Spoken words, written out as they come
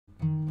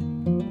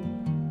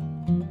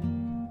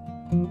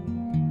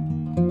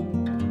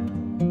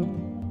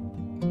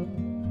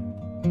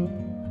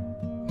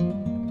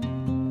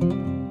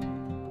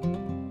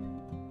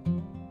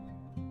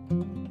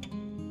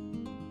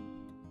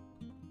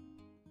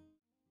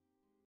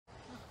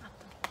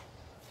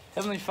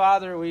Heavenly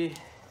Father, we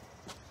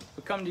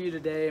come to you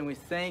today and we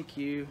thank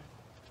you.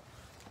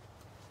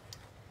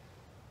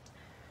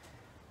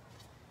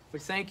 We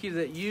thank you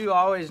that you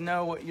always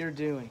know what you're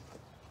doing.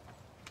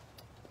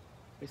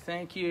 We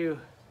thank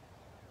you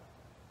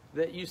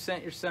that you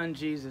sent your Son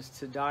Jesus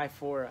to die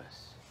for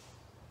us.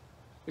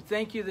 We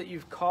thank you that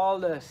you've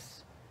called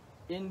us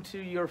into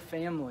your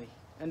family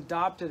and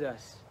adopted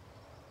us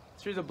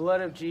through the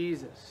blood of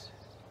Jesus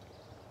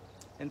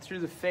and through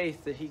the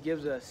faith that he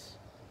gives us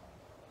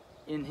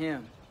in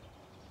him.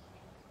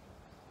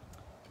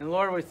 And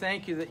Lord, we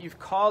thank you that you've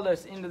called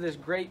us into this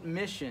great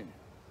mission,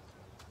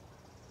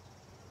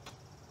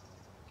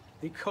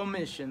 the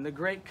commission, the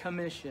Great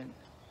Commission,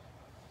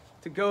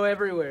 to go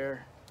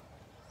everywhere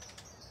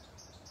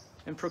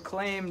and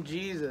proclaim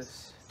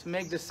Jesus, to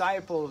make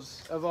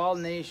disciples of all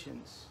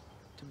nations,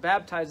 to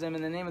baptize them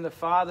in the name of the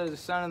Father, the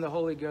Son, and the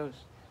Holy Ghost,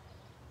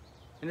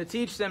 and to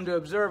teach them to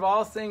observe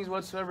all things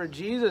whatsoever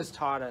Jesus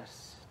taught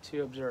us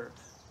to observe.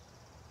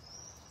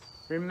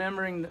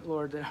 Remembering that,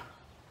 Lord, that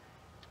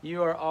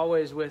you are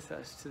always with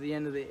us to the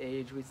end of the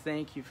age. We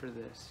thank you for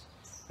this.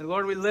 And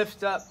Lord, we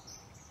lift up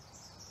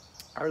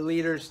our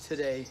leaders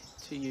today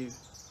to you.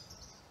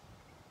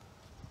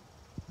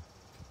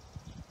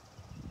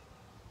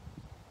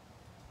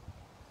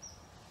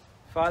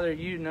 Father,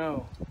 you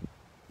know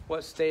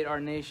what state our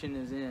nation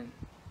is in.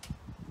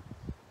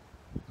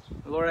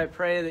 Lord, I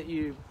pray that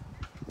you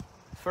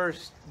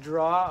first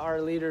draw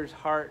our leaders'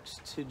 hearts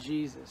to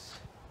Jesus.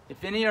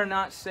 If any are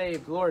not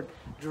saved, Lord,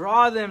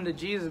 draw them to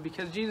Jesus,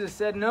 because Jesus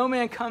said, no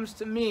man comes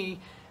to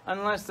me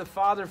unless the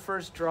Father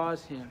first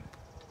draws him.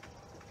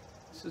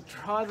 So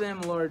draw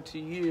them, Lord, to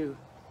you.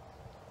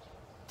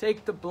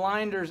 Take the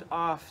blinders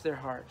off their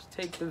hearts.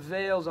 Take the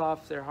veils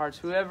off their hearts,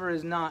 whoever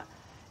is not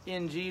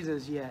in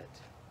Jesus yet.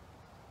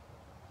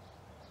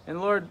 And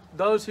Lord,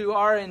 those who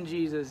are in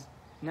Jesus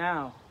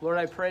now, Lord,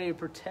 I pray you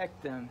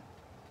protect them.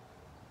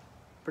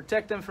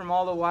 Protect them from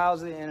all the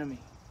wiles of the enemy.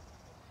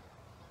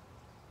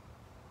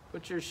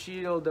 Put your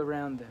shield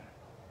around them.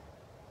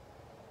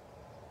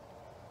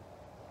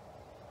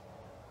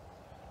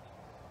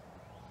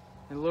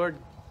 And Lord,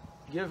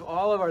 give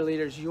all of our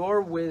leaders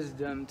your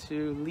wisdom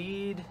to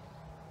lead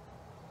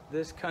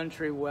this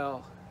country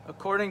well,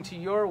 according to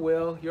your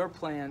will, your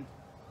plan,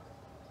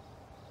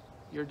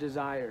 your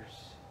desires.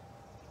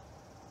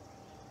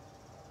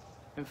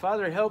 And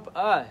Father, help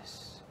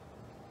us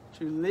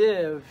to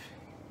live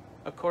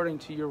according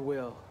to your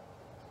will,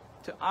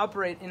 to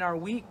operate in our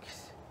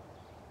weeks,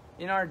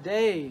 in our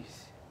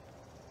days,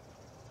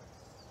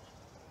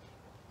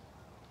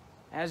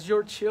 as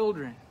your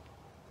children.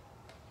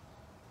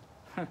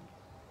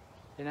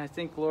 And I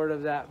think, Lord,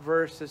 of that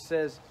verse that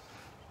says,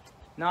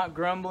 not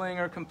grumbling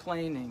or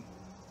complaining,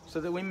 so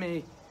that we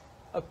may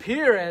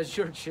appear as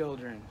your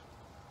children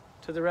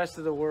to the rest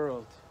of the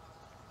world.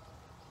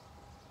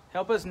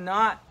 Help us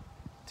not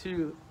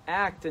to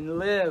act and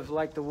live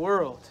like the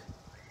world.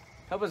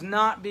 Help us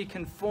not be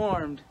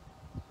conformed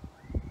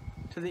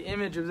to the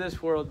image of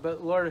this world,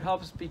 but Lord,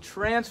 help us be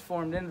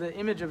transformed into the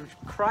image of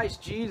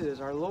Christ Jesus,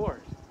 our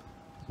Lord.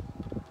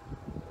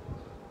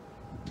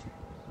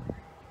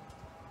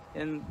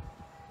 And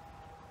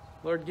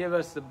Lord, give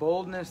us the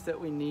boldness that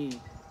we need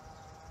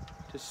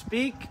to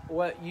speak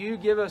what you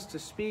give us to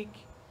speak,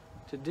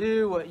 to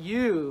do what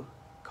you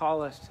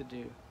call us to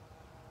do.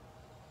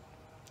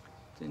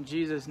 It's in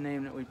Jesus'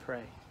 name that we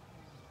pray.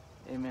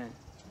 Amen.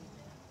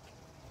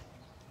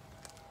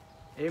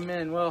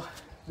 Amen. Well,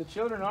 the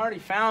children already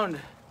found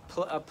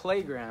a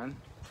playground.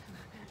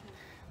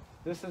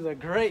 This is a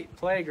great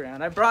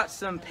playground. I brought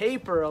some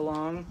paper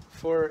along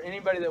for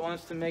anybody that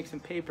wants to make some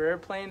paper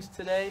airplanes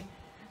today,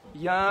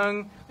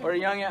 young or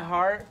young at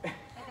heart.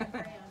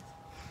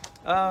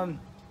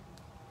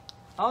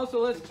 Also,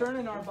 let's turn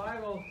in our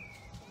Bible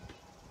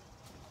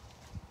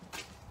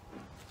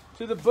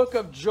to the book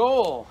of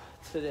Joel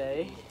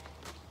today.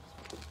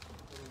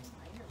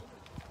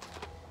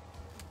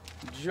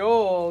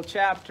 Joel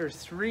chapter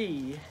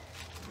 3.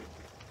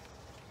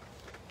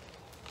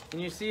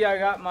 And you see I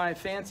got my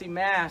fancy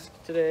mask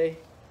today.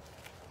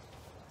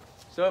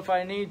 So if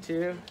I need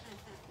to,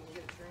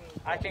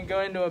 I can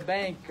go into a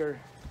bank or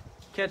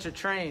catch a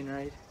train,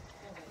 right?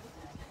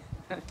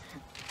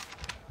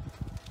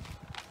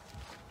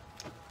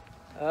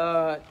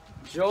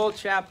 Joel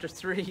chapter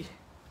 3.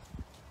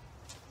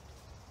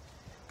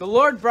 The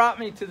Lord brought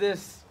me to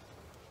this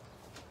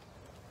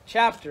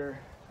chapter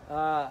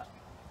a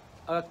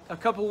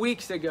couple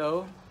weeks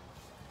ago.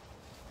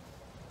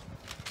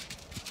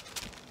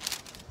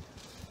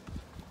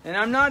 And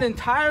I'm not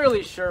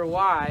entirely sure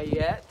why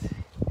yet,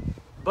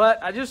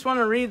 but I just want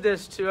to read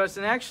this to us.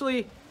 And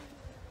actually,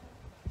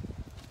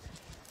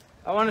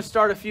 I want to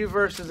start a few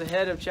verses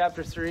ahead of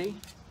chapter 3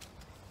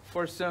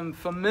 for some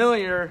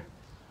familiar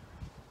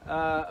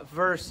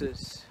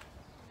verses.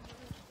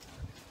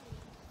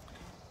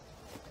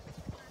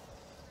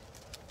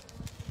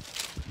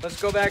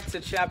 Let's go back to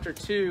chapter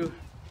 2,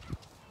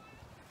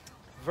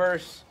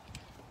 verse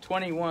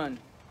 21.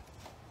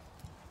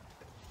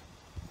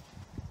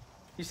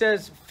 He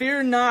says,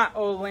 "Fear not,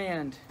 O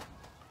land,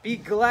 Be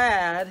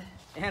glad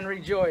and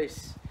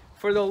rejoice,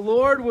 for the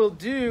Lord will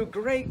do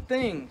great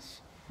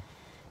things.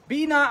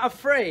 Be not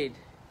afraid,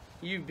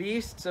 you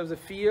beasts of the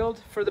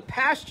field, for the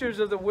pastures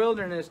of the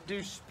wilderness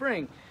do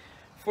spring,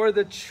 for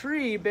the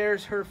tree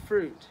bears her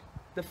fruit.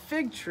 The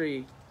fig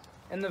tree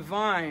and the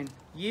vine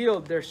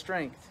yield their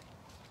strength.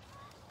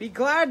 Be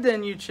glad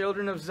then, you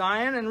children of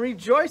Zion, and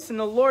rejoice in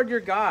the Lord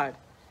your God,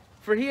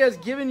 for he has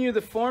given you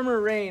the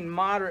former rain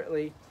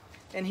moderately,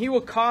 and he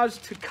will cause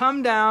to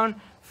come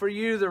down for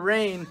you the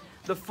rain,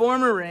 the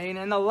former rain,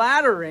 and the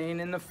latter rain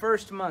in the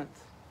first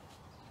month.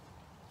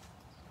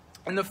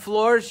 And the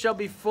floors shall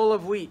be full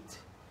of wheat,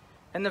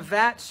 and the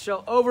vats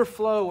shall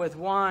overflow with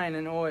wine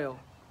and oil.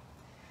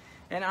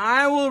 And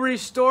I will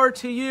restore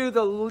to you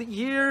the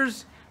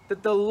years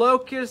that the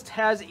locust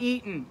has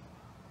eaten,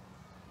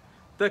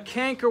 the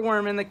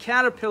cankerworm and the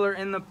caterpillar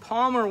and the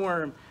palmer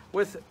worm,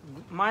 with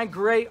my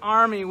great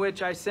army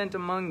which I sent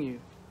among you.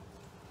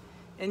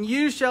 And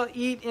you shall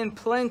eat in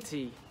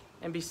plenty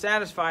and be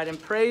satisfied, and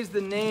praise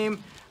the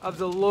name of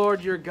the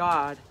Lord your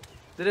God,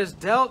 that has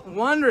dealt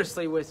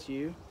wondrously with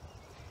you.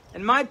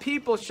 And my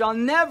people shall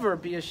never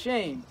be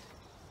ashamed.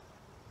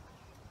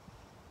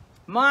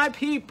 My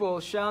people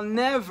shall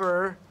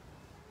never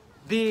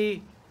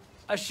be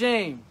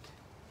ashamed.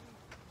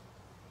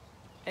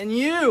 And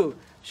you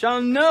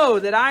shall know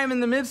that I am in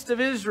the midst of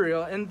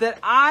Israel, and that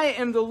I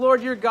am the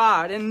Lord your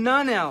God, and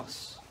none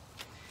else.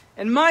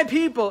 And my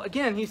people,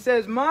 again, he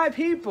says, my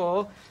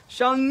people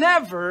shall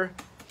never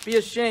be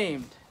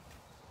ashamed.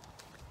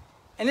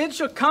 And it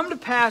shall come to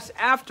pass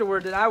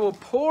afterward that I will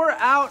pour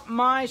out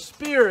my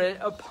Spirit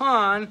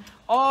upon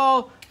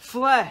all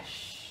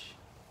flesh.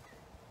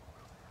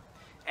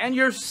 And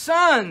your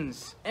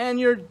sons and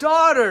your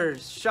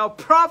daughters shall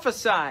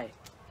prophesy.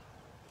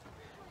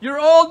 Your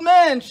old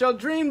men shall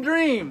dream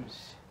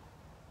dreams.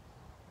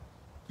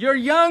 Your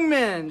young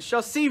men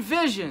shall see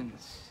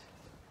visions.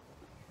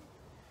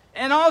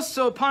 And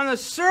also upon the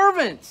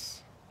servants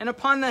and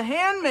upon the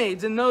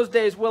handmaids in those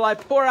days will I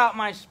pour out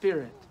my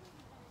Spirit.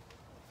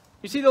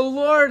 You see, the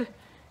Lord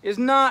is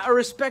not a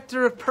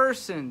respecter of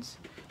persons.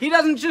 He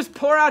doesn't just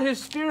pour out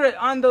his Spirit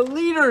on the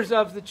leaders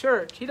of the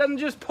church. He doesn't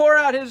just pour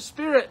out his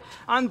Spirit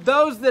on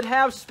those that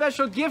have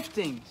special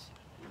giftings.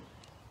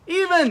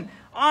 Even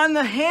on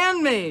the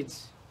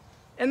handmaids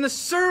and the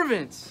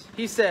servants,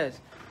 he says,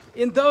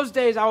 in those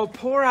days I will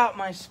pour out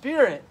my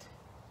Spirit.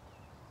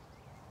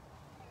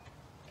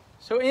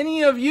 So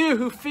any of you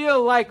who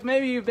feel like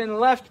maybe you've been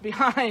left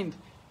behind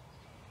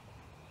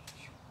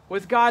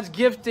with God's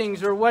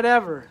giftings or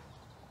whatever,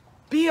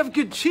 be of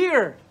good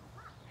cheer.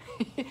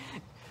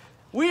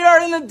 We are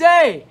in a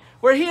day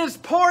where he is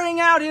pouring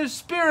out his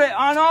Spirit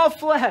on all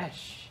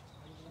flesh.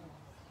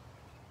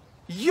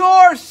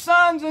 Your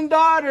sons and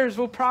daughters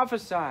will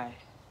prophesy.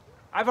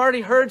 I've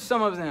already heard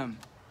some of them.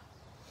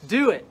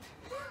 Do it.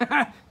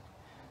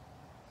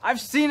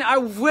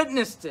 I've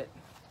witnessed it.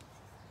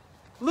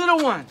 Little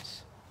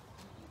ones,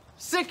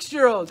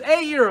 6-year-olds,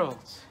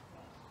 8-year-olds,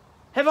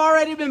 have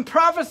already been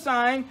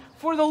prophesying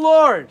for the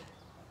Lord,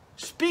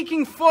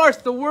 speaking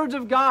forth the words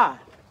of God.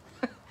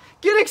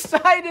 Get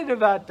excited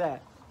about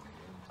that.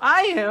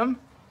 I am.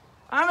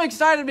 I'm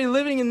excited to be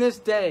living in this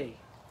day.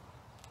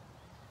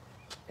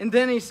 And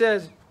then he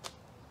says,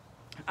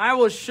 I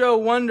will show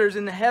wonders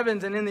in the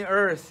heavens and in the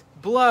earth,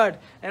 blood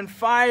and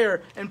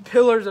fire and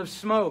pillars of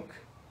smoke.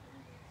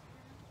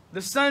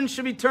 The sun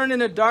shall be turned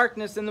into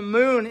darkness and the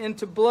moon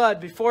into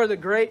blood before the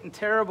great and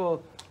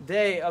terrible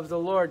day of the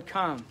Lord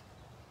come.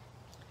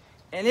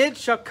 And it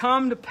shall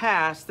come to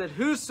pass that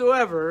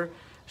whosoever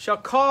shall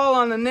call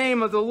on the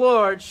name of the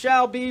Lord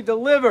shall be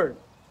delivered.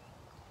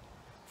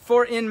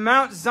 For in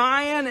Mount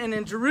Zion and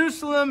in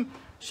Jerusalem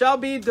shall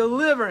be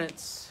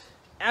deliverance,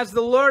 as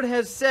the Lord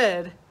has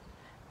said,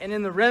 and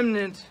in the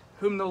remnant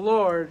whom the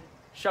Lord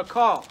shall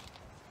call.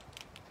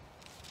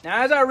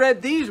 Now, as I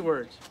read these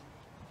words,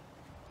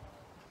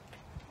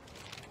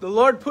 the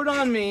Lord put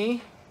on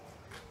me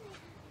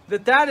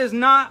that is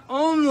not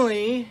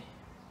only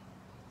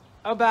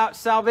about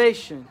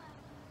salvation.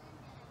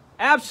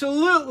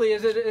 Absolutely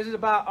it is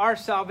about our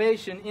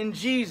salvation in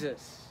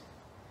Jesus.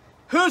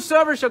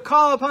 Whosoever shall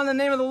call upon the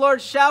name of the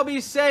Lord shall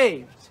be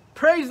saved.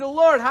 Praise the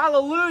Lord.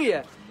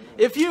 Hallelujah.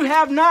 If you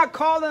have not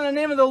called on the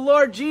name of the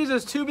Lord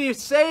Jesus to be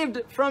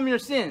saved from your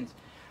sins,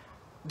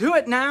 do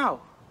it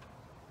now.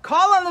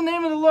 Call on the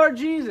name of the Lord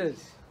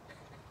Jesus.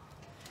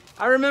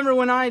 I remember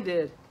when I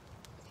did.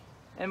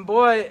 And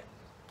boy,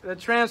 the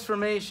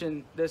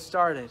transformation that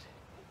started.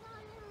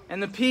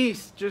 And the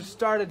peace just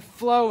started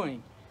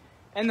flowing.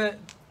 And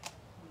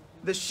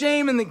the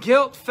shame and the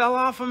guilt fell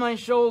off of my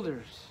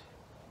shoulders.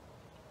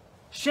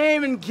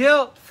 Shame and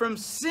guilt from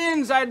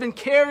sins I'd been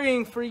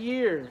carrying for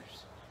years.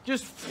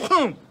 Just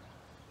boom.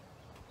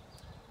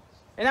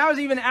 And I was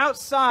even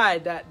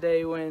outside that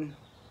day when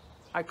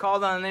I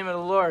called on the name of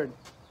the Lord.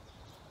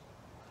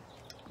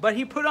 But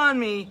he put on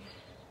me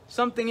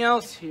something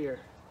else here.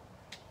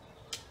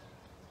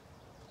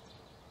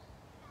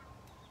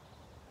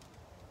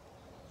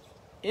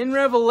 In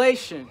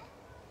Revelation,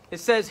 it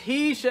says,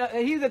 he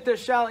that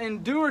shall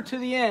endure to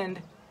the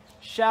end,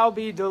 shall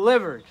be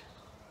delivered.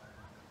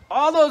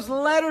 All those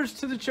letters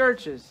to the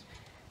churches.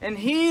 And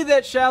he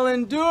that shall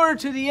endure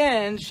to the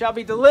end shall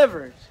be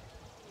delivered.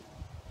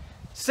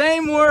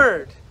 Same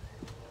word.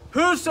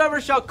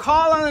 Whosoever shall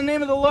call on the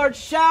name of the Lord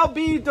shall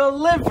be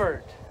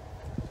delivered.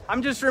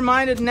 I'm just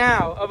reminded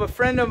now of a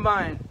friend of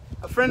mine,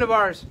 a friend of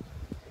ours,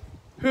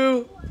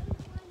 who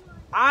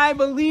I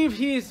believe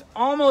he's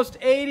almost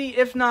 80,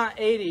 if not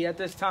 80 at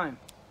this time.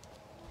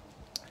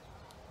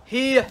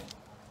 He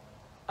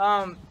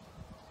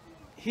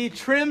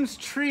trims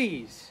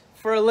trees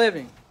for a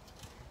living.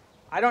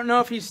 I don't know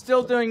if he's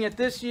still doing it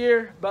this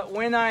year, but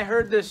when I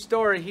heard this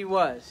story, he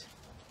was.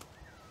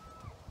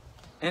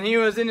 And he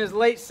was in his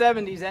late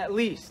 70s at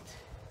least.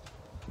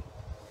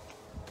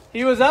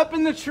 He was up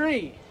in the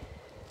tree.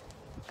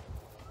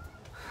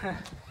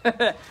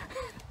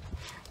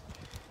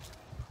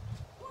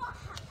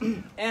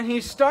 And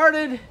he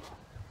started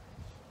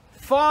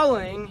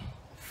falling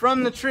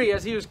from the tree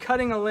as he was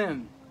cutting a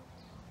limb.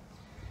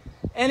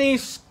 And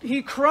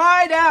he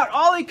cried out.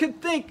 All he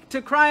could think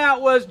to cry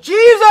out was,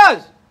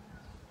 Jesus!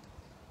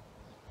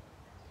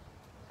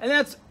 And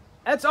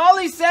that's all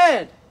he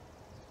said.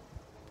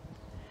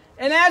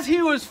 And as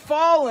he was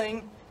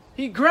falling,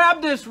 he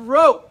grabbed this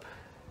rope.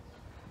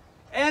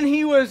 And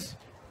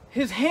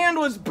his hand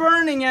was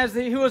burning as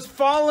he was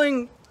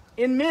falling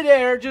in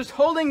midair, just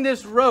holding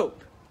this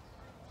rope.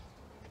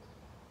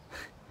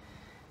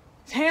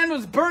 His hand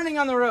was burning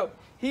on the rope.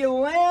 He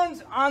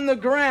lands on the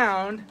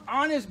ground,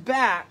 on his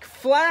back,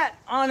 flat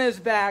on his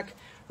back,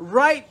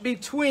 right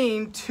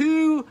between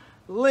two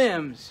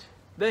limbs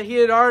that he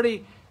had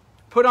already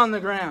put on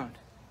the ground.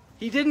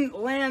 He didn't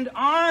land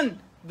on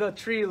the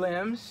tree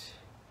limbs.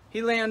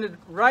 He landed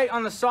right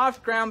on the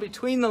soft ground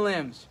between the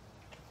limbs,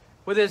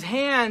 with his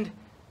hand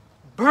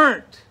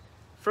burnt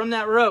from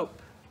that rope.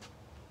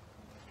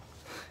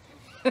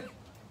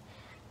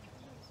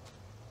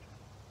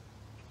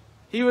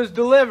 He was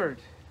delivered.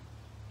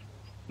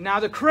 Now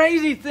the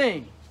crazy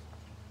thing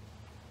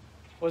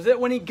was that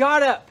when he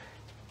got up,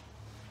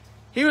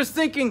 he was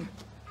thinking,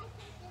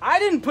 I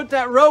didn't put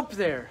that rope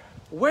there.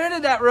 Where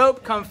did that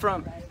rope come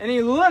from? And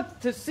he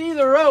looked to see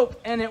the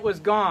rope and it was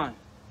gone.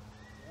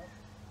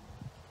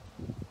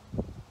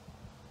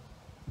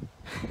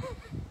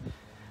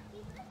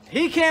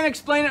 He can't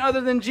explain it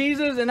other than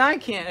Jesus, and I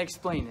can't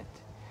explain it.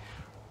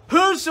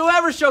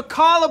 Whosoever shall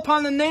call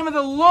upon the name of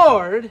the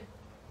Lord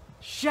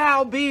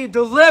shall be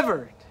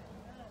delivered.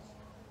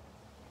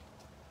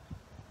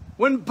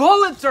 When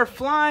bullets are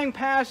flying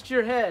past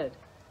your head,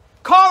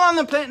 call on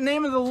the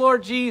name of the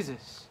Lord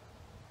Jesus.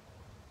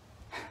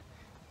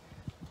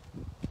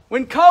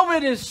 When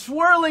COVID is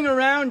swirling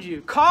around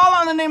you, call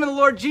on the name of the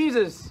Lord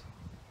Jesus.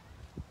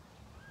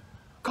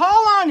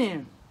 Call on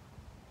Him.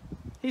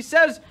 He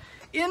says,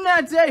 in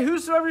that day,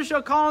 whosoever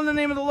shall call on the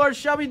name of the Lord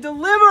shall be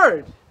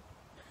delivered.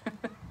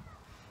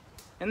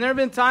 And there have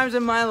been times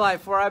in my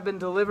life where I've been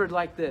delivered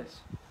like this.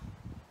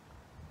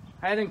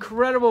 I had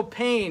incredible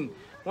pain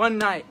one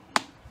night.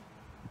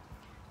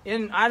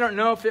 I don't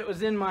know if it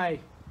was in my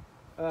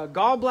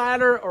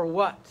gallbladder or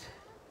what.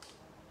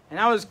 And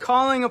I was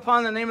calling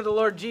upon the name of the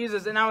Lord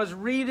Jesus, and I was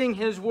reading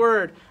His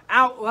Word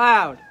out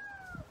loud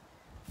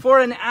for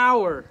an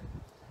hour.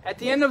 At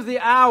the end of the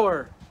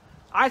hour,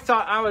 I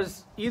thought I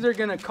was either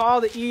going to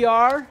call the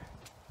ER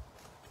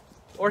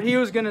or He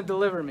was going to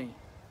deliver me.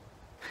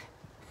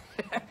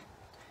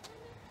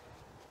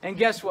 And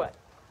guess what?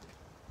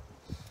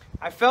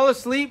 I fell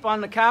asleep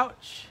on the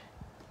couch.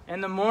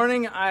 In the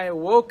morning, I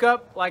woke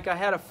up like I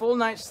had a full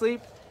night's sleep,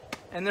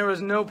 and there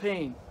was no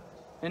pain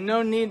and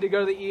no need to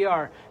go to the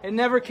ER. It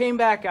never came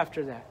back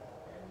after that.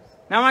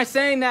 Now, am I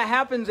saying that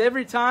happens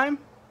every time?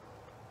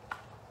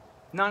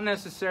 Not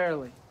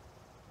necessarily.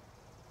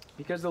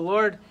 Because the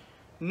Lord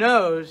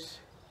knows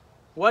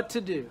what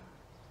to do.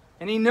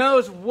 And He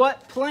knows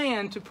what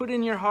plan to put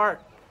in your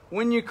heart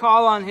when you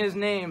call on His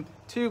name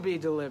to be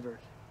delivered.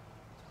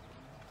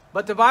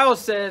 But the Bible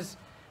says,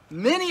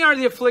 many are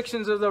the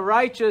afflictions of the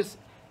righteous,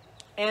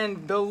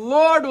 and the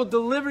Lord will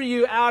deliver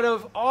you out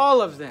of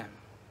all of them.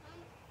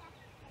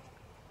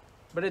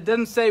 But it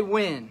doesn't say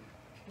when.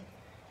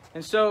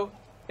 And so,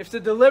 if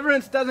the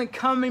deliverance doesn't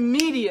come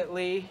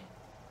immediately,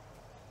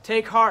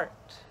 take heart.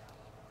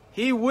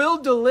 He will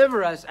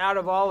deliver us out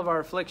of all of our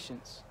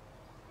afflictions.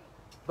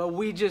 But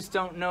we just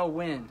don't know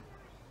when.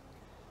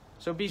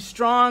 So be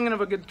strong and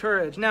of a good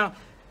courage. Now,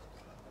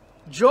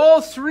 Joel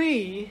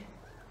 3,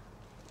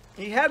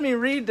 he had me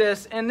read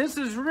this, and this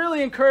is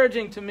really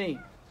encouraging to me.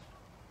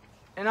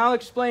 And I'll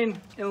explain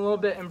in a little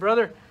bit. And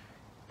brother,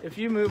 if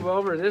you move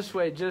over this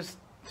way just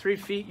 3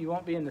 feet, you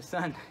won't be in the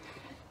sun.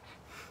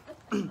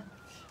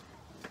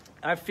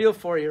 I feel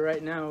for you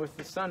right now with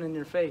the sun in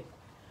your face.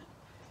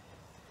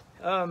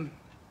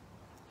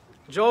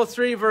 Joel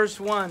 3 verse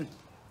 1.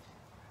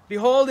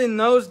 Behold, in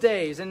those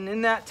days and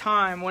in that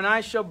time, when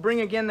I shall bring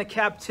again the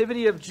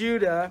captivity of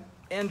Judah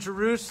and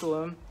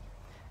Jerusalem,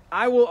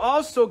 I will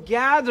also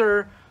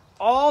gather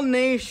all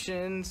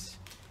nations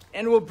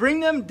and will bring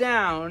them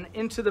down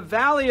into the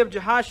valley of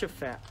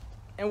Jehoshaphat,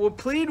 and will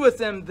plead with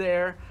them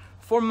there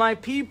for my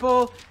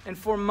people and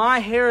for my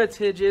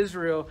heritage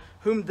Israel,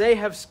 whom they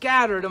have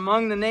scattered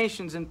among the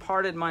nations and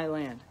parted my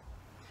land.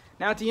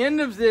 Now at the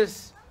end of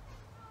this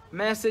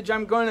message,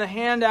 I'm going to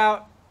hand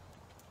out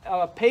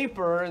a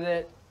paper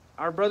that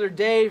our brother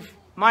Dave,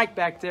 Mike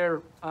back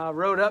there,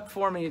 wrote up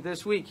for me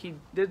this week. He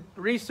did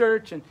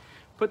research and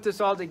put this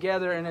all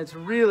together, and it's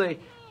really,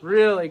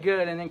 really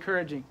good and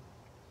encouraging.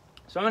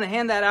 So I'm going to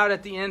hand that out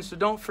at the end, so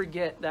don't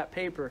forget that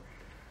paper.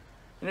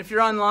 And if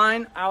you're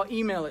online, I'll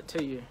email it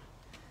to you.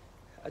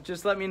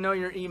 Just let me know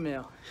your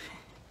email.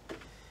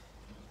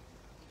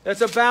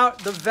 That's about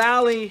the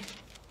valley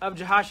of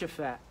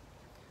Jehoshaphat.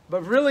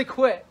 But really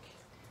quick,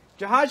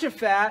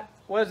 Jehoshaphat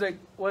was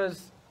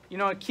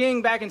a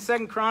king back in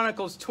 2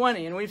 Chronicles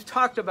 20, and we've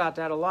talked about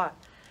that a lot.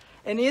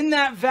 And in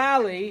that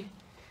valley,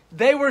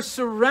 they were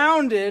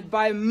surrounded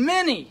by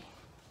many,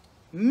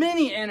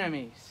 many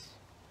enemies.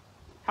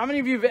 How many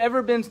of you have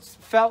ever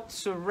felt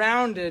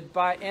surrounded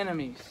by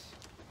enemies?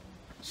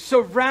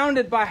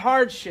 Surrounded by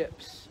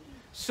hardships.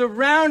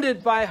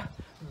 Surrounded by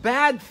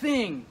bad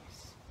things.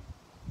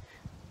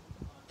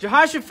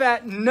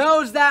 Jehoshaphat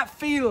knows that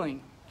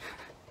feeling.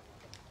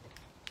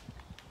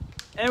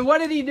 And what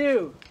did he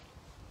do?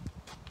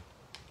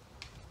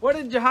 What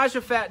did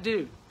Jehoshaphat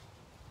do?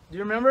 Do you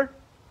remember?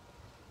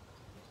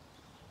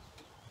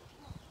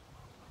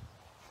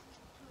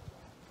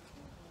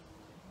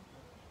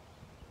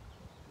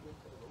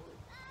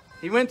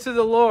 He went to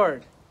the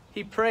Lord.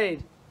 He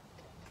prayed.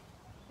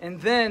 And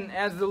then,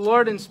 as the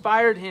Lord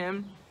inspired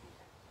him,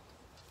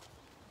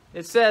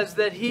 it says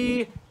that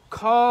he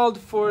called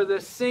for the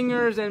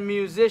singers and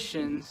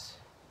musicians,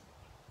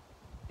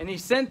 and he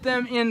sent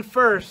them in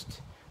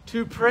first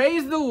to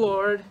praise the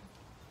Lord.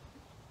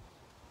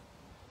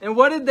 And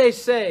what did they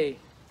say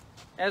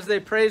as they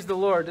praised the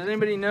Lord? Does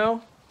anybody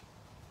know?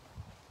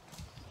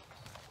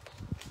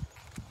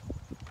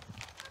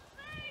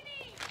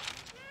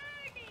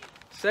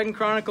 Second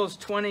Chronicles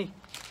 20,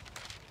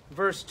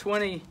 verse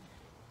 21.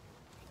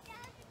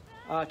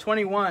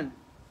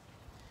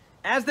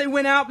 As they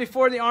went out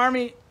before the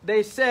army,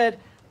 they said,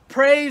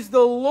 "Praise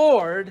the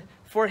Lord,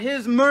 for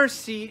his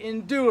mercy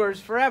endures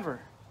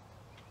forever."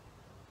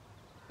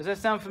 Does that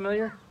sound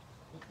familiar?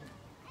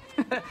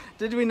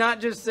 Did we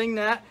not just sing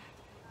that?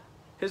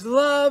 His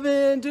love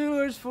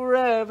endures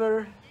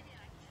forever.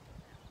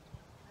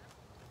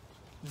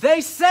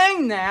 They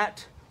sang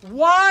that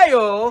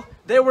while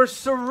they were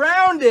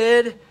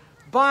surrounded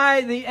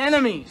by the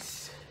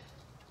enemies.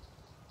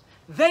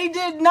 They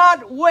did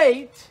not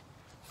wait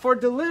for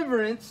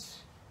deliverance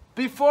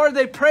before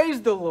they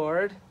praised the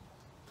Lord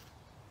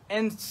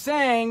and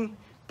sang,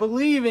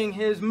 believing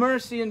his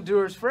mercy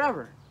endures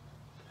forever.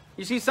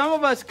 You see, some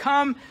of us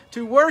come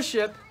to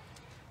worship,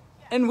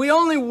 and we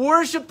only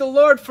worship the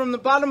Lord from the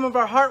bottom of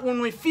our heart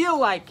when we feel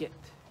like it.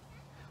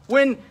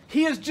 When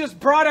he has just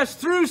brought us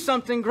through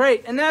something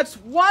great. And that's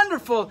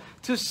wonderful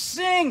to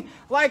sing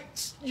like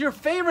your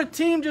favorite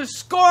team just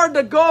scored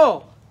the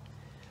goal.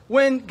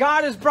 When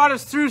God has brought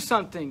us through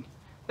something.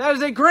 That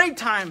is a great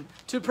time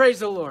to praise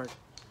the Lord.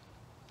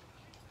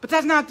 But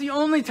that's not the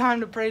only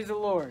time to praise the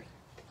Lord.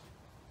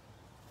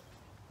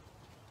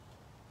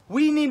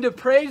 We need to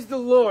praise the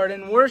Lord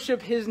and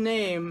worship his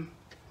name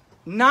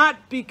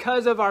not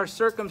because of our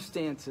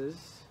circumstances,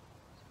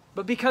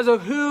 but because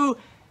of who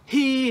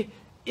he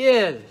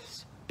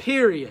is.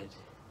 Period.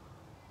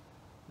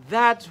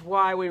 That's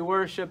why we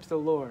worship the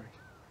Lord.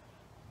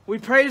 We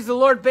praise the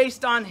Lord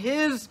based on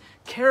his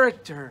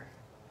character.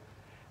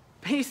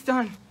 Based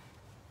on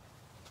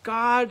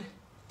God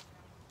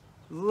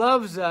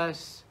loves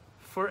us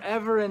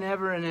forever and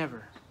ever and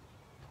ever.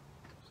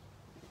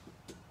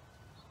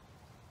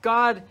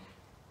 God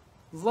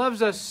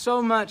loves us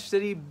so much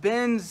that he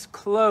bends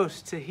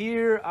close to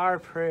hear our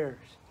prayers.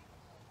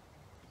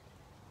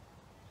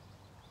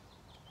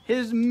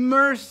 His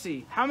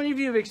mercy. How many of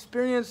you have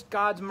experienced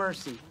God's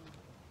mercy?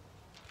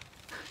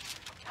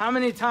 How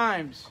many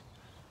times?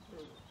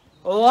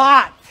 A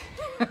lot.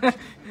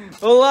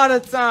 A lot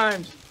of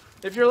times.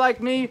 If you're like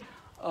me,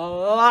 a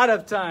lot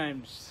of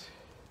times.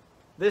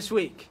 This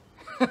week.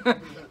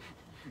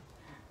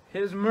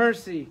 His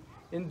mercy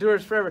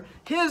endures forever.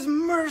 His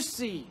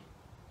mercy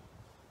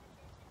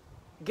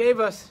gave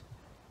us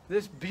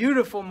this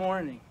beautiful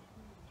morning.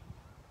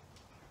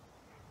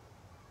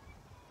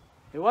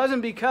 It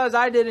wasn't because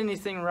I did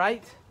anything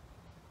right.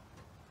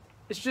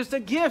 It's just a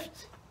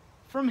gift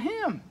from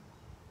him.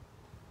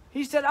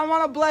 He said, I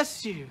want to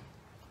bless you.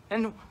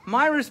 And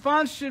my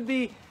response should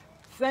be,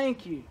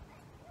 thank you.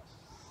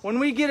 When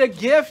we get a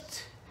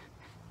gift,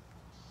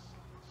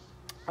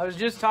 I was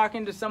just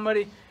talking to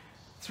somebody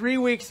 3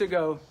 weeks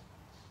ago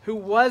who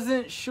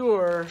wasn't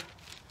sure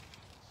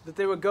that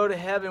they would go to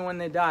heaven when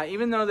they die,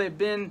 even though they've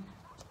been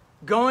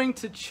going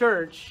to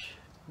church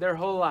their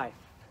whole life.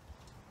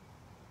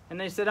 And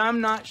they said,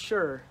 I'm not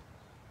sure.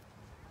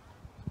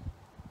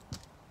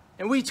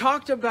 And we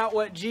talked about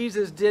what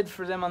Jesus did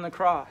for them on the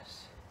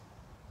cross.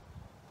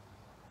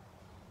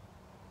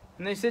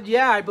 And they said,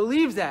 yeah, I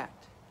believe that.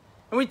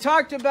 And we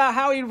talked about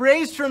how he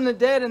raised from the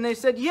dead, and they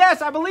said,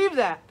 yes, I believe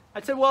that.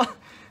 I said, well,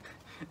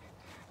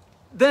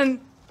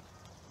 then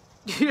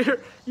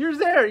you're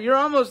there. You're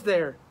almost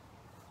there.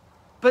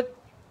 But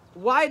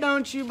why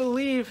don't you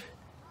believe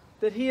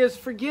that He has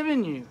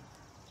forgiven you?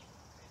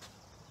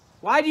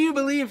 Why do you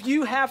believe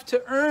you have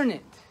to earn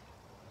it?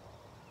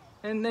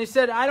 And they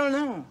said, I don't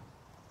know.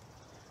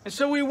 And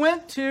so we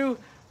went to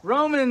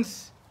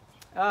Romans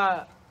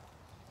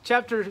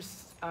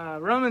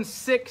Romans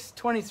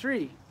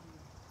 6:23,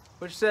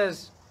 which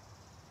says,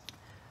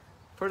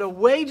 "For the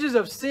wages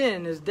of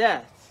sin is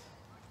death,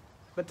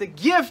 but the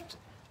gift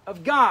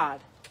of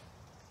God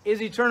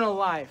is eternal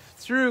life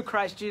through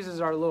Christ Jesus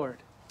our Lord."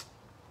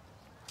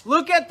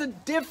 Look at the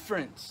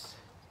difference.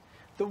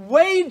 The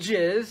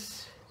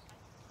wages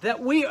that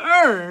we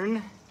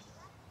earn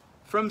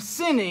from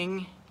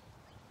sinning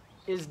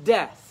is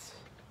death.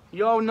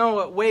 You all know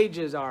what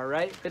wages are,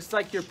 right? It's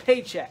like your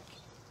paycheck.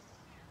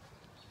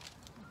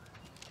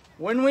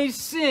 When we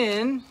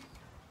sin,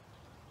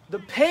 the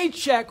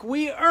paycheck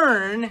we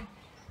earn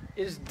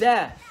is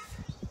death.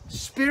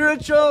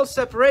 Spiritual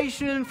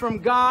separation from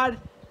God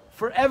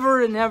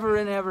forever and ever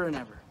and ever and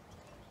ever.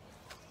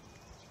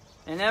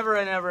 And ever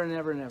and ever and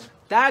ever and ever.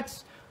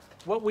 That's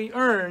what we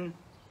earn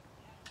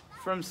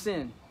from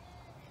sin.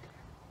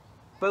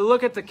 But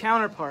look at the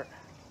counterpart.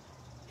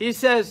 He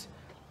says,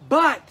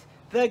 but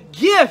the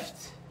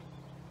gift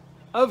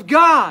of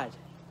God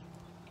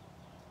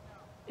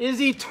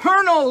is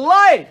eternal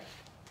life.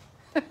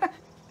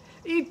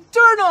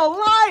 Eternal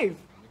life.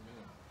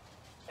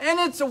 And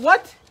it's a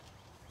what?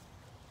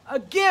 A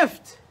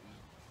gift.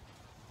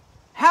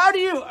 How do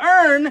you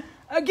earn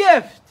a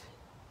gift?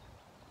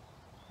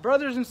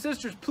 Brothers and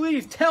sisters,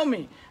 please tell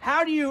me,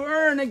 how do you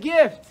earn a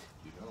gift?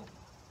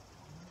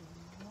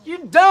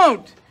 You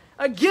don't.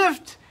 A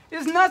gift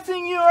is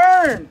nothing you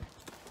earn.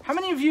 How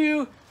many of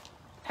you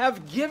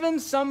have given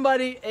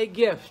somebody a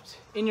gift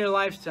in your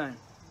lifetime?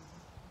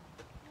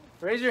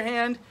 Raise your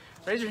hand.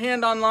 Raise your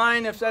hand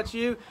online if that's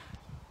you.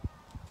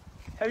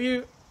 Have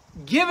you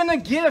given a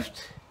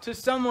gift to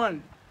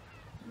someone?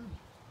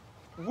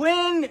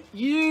 When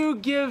you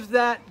give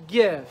that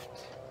gift,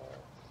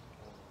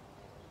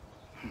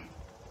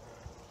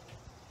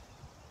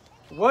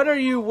 what are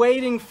you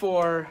waiting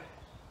for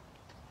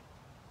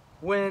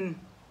when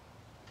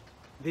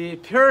the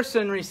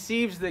person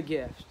receives the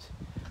gift?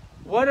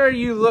 What are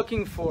you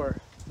looking for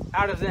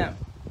out of them?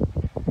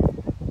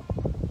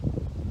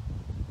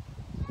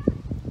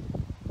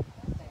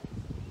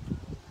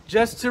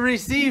 Just to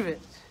receive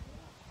it.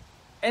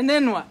 And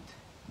then what?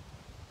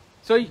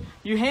 So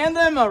you hand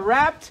them a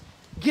wrapped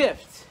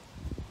gift.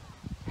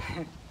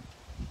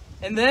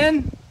 And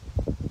then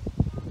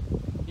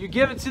you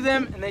give it to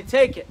them and they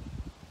take it.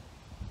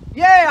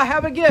 Yay, I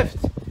have a gift.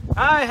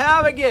 I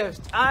have a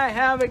gift. I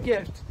have a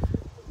gift.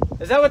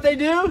 Is that what they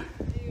do?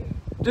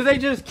 Do they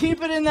just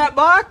keep it in that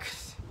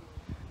box?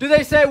 Do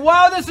they say,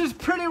 wow, this is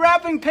pretty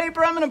wrapping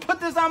paper. I'm going to put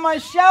this on my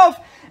shelf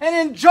and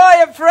enjoy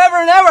it forever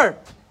and ever?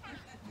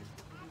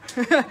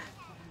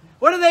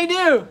 What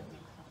do?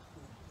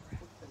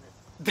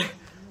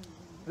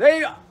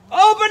 They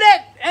open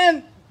it,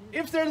 and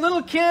if they're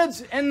little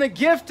kids and the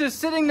gift is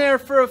sitting there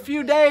for a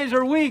few days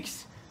or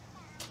weeks,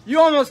 you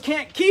almost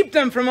can't keep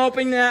them from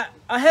opening that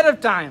ahead of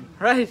time,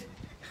 right?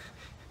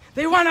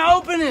 They want to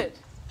open it.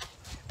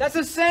 That's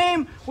the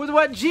same with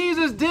what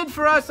Jesus did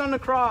for us on the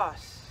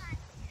cross.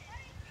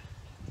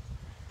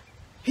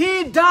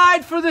 He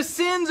died for the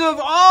sins of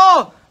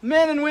all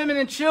men and women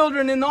and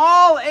children in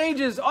all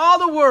ages, all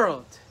the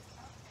world.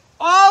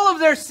 All of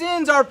their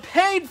sins are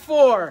paid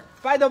for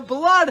by the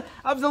blood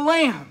of the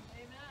Lamb.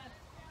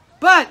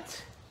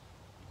 But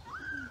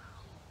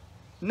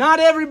not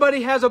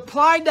everybody has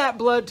applied that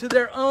blood to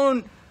their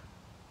own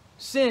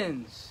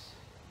sins.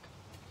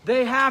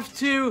 They have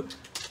to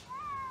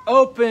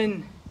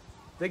open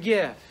the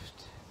gift.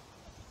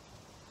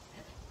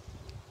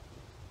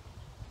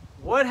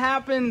 What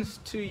happens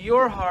to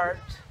your heart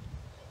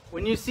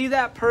when you see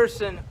that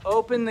person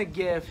open the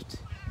gift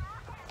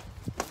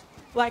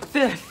like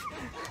this?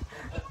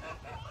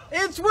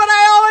 It's what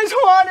I always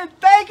wanted.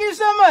 Thank you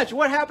so much.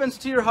 What happens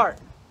to your heart?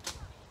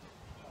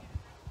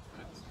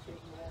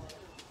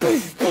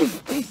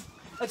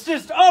 It's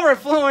just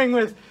overflowing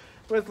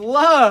with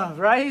love,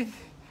 right?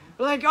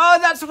 Like, oh,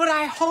 that's what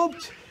I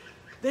hoped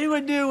they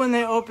would do when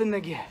they opened the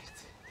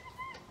gift.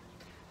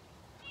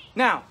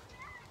 Now,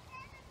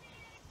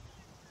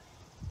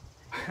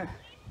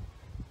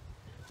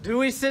 do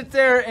we sit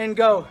there and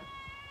go,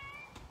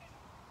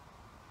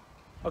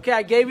 okay,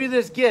 I gave you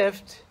this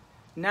gift.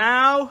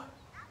 Now,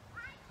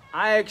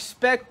 I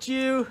expect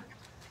you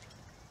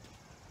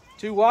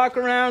to walk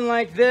around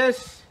like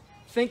this,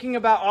 thinking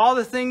about all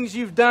the things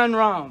you've done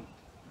wrong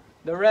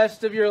the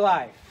rest of your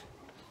life.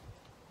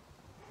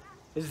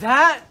 Is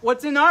that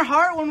what's in our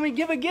heart when we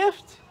give a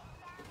gift?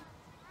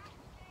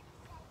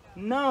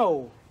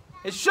 No,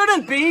 it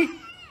shouldn't be.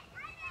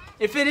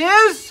 If it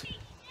is,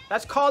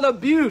 that's called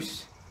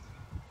abuse.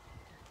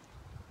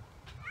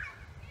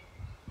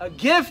 A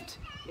gift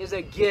is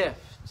a gift.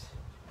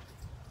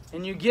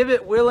 And you give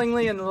it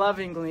willingly and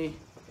lovingly.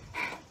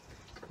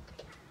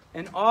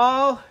 And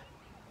all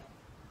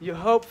you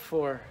hope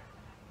for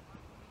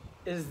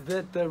is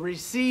that the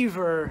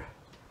receiver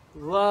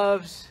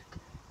loves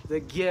the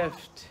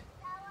gift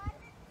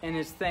and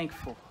is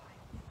thankful.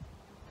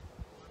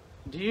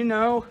 Do you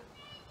know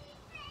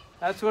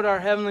that's what our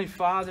Heavenly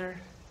Father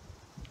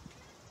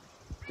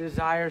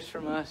desires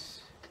from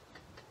us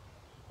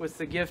with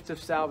the gift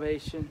of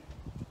salvation?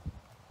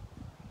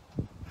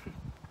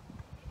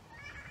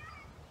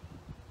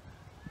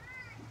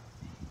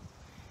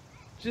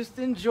 Just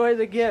enjoy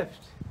the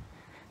gift.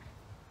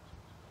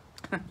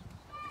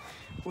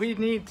 We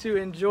need to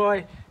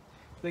enjoy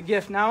the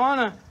gift. Now I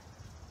want to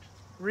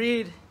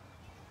read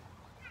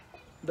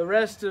the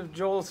rest of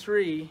Joel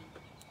 3.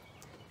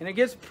 And it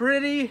gets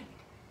pretty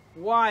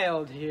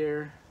wild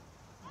here.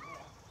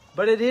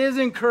 But it is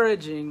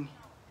encouraging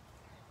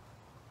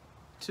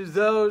to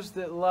those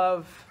that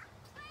love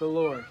the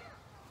Lord.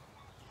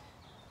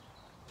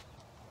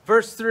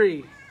 Verse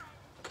 3.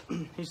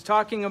 He's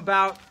talking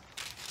about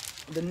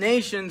the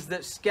nations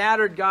that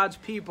scattered God's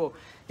people.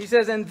 He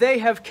says, and they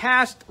have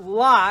cast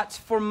lots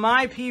for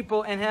my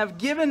people and have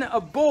given a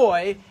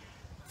boy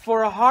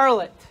for a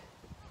harlot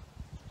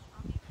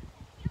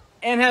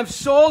and have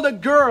sold a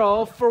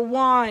girl for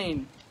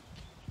wine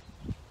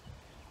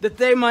that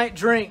they might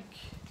drink.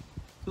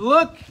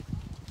 Look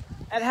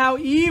at how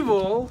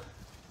evil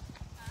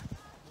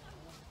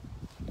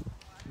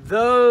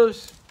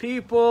those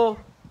people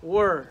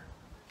were.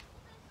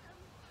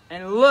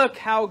 And look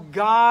how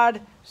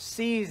God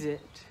sees it.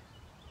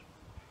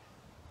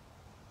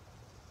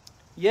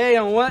 Yea,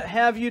 and what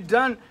have you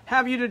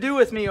to do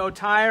with me, O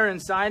Tyre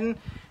and Sidon,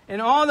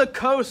 and all the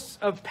coasts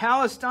of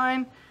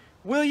Palestine?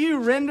 Will you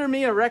render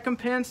me a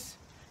recompense?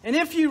 And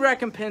if you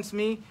recompense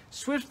me,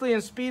 swiftly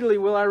and speedily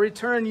will I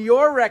return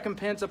your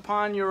recompense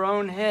upon your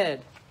own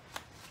head.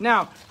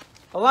 Now,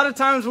 a lot of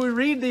times we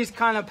read these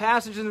kind of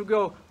passages and we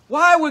go,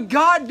 why would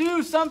God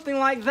do something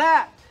like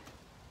that?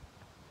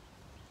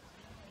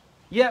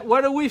 Yet,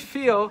 what do we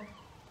feel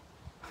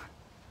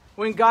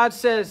when God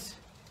says,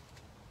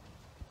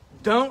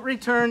 don't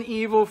return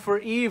evil for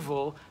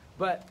evil,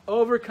 but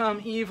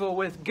overcome evil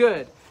with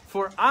good?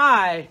 For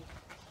I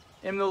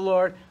am the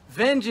Lord,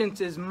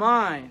 vengeance is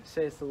mine,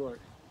 saith the Lord.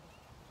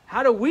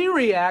 How do we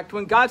react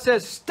when God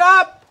says,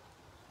 stop!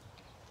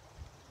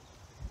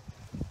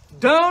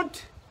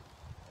 Don't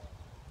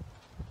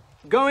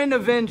go into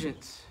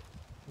vengeance.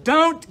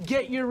 Don't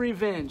get your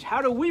revenge.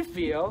 How do we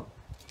feel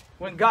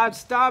when God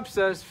stops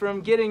us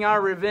from getting our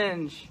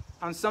revenge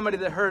on somebody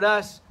that hurt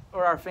us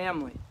or our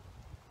family?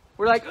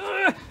 We're like,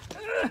 ugh,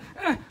 ugh,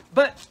 ugh.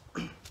 But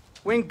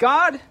when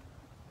God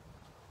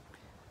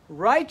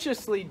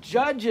righteously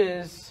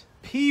judges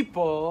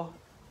people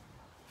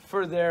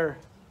for their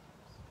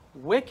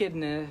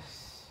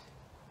wickedness,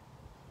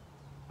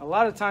 a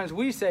lot of times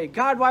we say,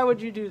 God, why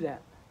would you do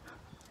that?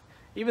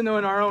 Even though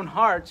in our own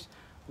hearts,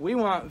 we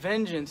want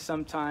vengeance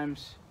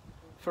sometimes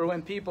for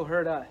when people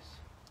hurt us.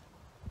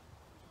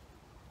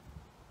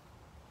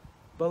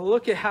 But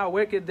look at how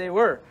wicked they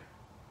were.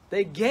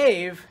 They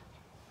gave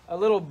a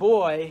little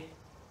boy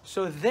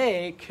so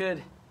they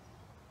could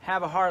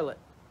have a harlot.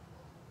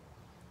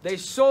 They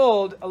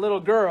sold a little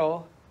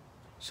girl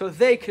so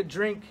they could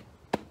drink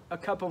a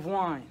cup of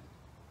wine.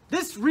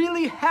 This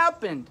really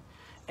happened,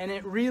 and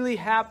it really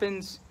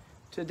happens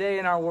today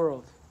in our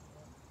world.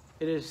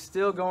 It is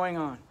still going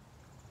on,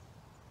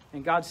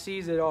 and God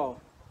sees it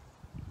all.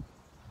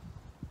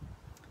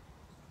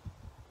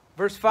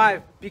 Verse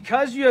 5,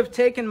 because you have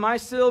taken my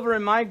silver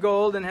and my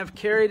gold and have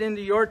carried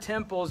into your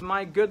temples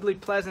my goodly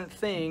pleasant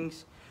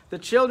things, the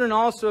children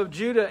also of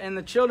Judah and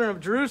the children of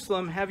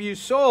Jerusalem have you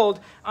sold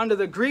unto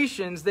the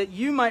Grecians, that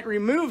you might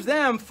remove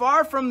them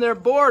far from their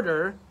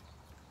border.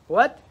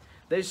 What?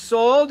 They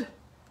sold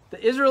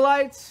the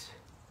Israelites.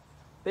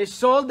 They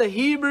sold the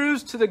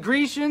Hebrews to the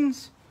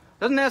Grecians.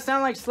 Doesn't that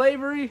sound like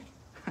slavery?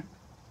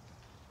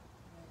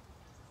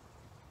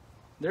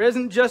 There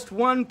isn't just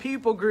one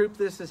people group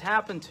this has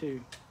happened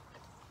to.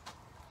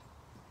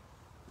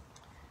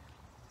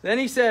 Then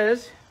he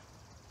says,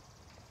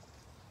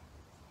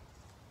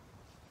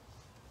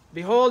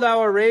 behold, I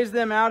will raise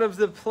them out of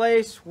the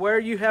place where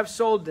you have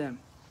sold them,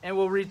 and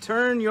will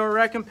return your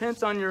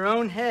recompense on your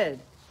own head.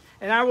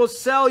 And I will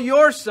sell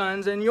your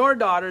sons and your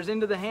daughters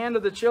into the hand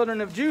of the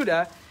children of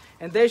Judah,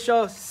 and they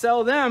shall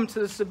sell them to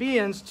the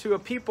Sabaeans, to a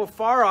people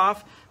far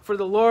off, for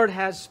the Lord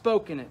has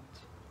spoken it.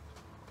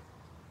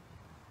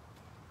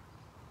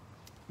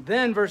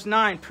 Then verse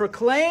 9,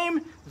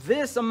 proclaim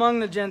this among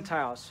the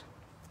Gentiles.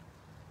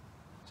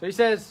 So he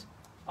says,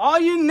 all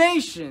you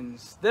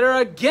nations that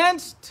are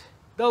against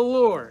the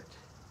Lord,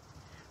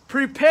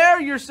 prepare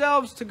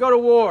yourselves to go to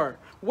war.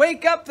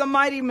 Wake up the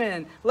mighty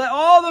men. Let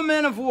all the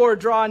men of war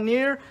draw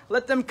near.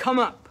 Let them come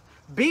up.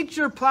 Beat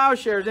your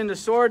plowshares into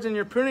swords and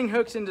your pruning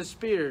hooks into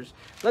spears.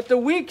 Let the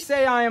weak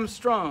say, I am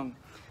strong.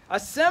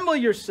 Assemble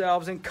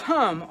yourselves and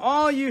come,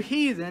 all you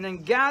heathen,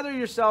 and gather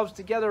yourselves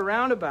together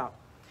round about.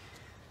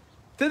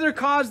 Thither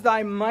cause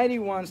thy mighty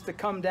ones to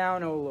come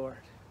down, O Lord.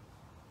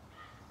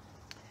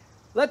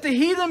 Let the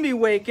heathen be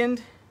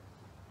wakened.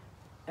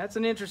 That's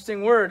an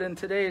interesting word in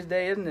today's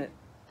day, isn't it?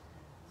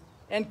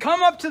 and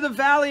come up to the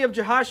valley of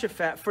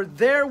Jehoshaphat, for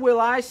there will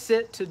I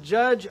sit to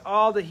judge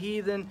all the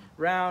heathen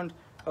round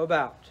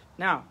about.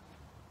 Now,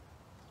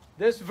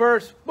 this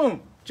verse,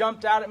 boom,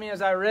 jumped out at me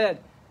as I read.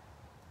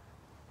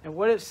 And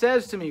what it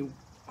says to me,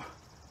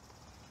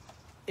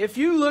 if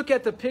you look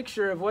at the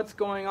picture of what's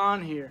going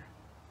on here,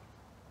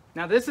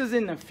 now this is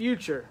in the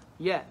future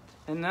yet,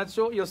 and that's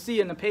what you'll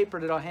see in the paper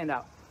that I'll hand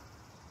out.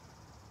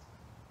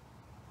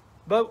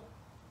 But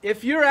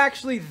if you're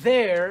actually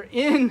there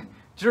in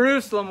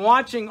Jerusalem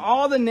watching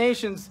all the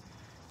nations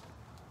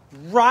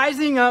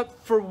rising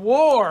up for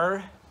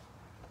war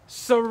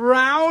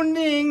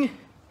surrounding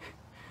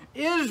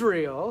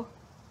Israel,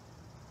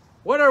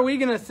 what are we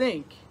going to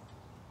think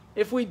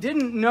if we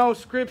didn't know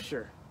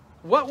Scripture?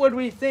 What would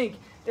we think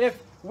if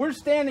we're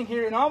standing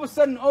here and all of a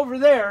sudden over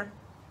there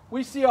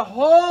we see a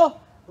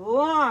whole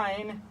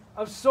line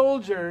of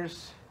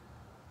soldiers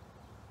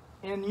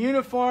in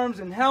uniforms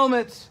and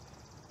helmets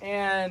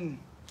and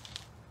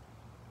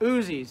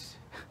Uzis?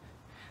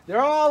 They're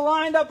all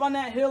lined up on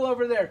that hill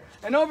over there.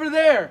 And over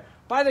there,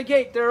 by the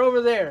gate, they're over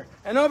there.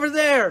 And over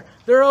there,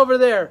 they're over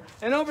there.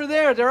 And over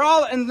there,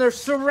 they're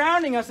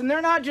surrounding us. And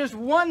they're not just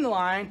one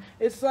line.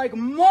 It's like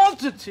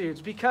multitudes,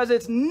 because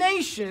it's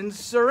nations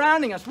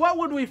surrounding us. What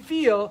would we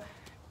feel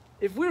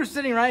if we were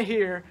sitting right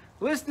here,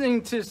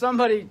 listening to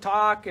somebody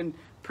talk and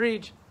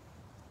preach,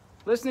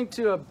 listening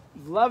to a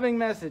loving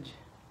message,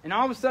 and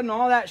all of a sudden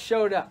all that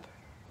showed up?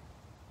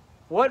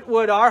 What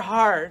would our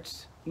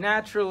hearts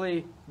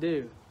naturally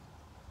do?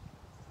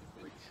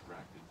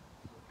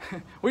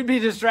 We'd be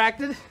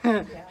distracted.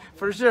 Yeah.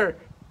 For sure.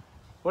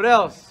 What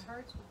else? Our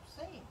hearts would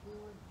sink.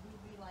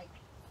 We'd be like,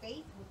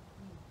 faith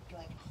would be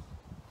like,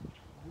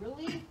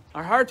 really?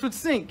 Our hearts would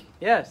sink.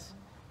 Yes.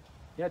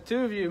 Yeah,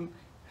 two of you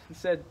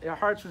said our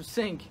hearts would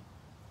sink.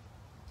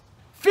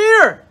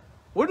 Fear!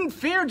 Wouldn't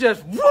fear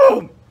just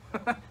boom?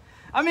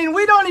 I mean,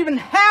 we don't even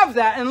have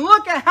that. And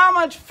look at how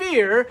much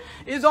fear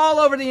is all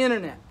over the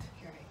internet.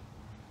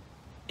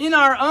 In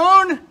our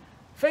own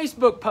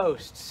Facebook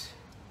posts.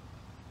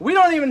 We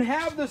don't even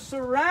have the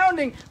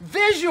surrounding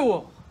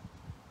visual.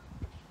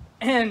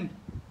 And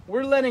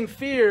we're letting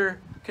fear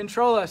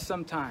control us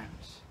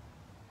sometimes.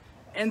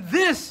 And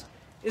this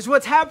is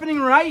what's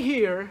happening right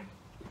here.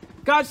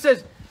 God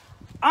says,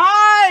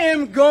 I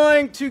am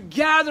going to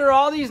gather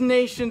all these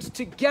nations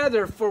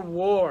together for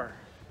war.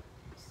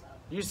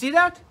 You see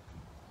that?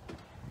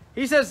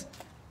 He says,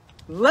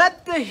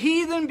 let the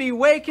heathen be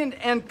wakened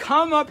and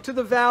come up to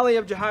the valley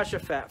of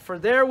Jehoshaphat, for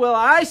there will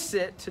I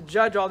sit to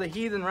judge all the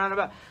heathen round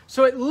about.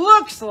 So it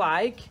looks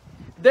like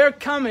they're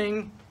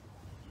coming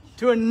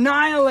to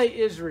annihilate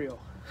Israel.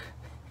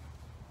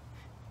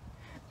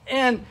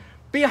 And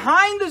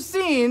behind the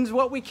scenes,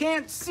 what we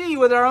can't see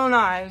with our own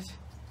eyes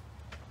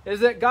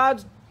is that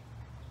God's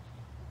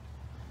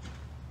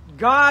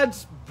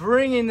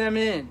bringing them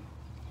in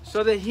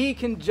so that He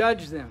can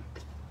judge them.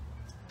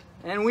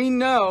 And we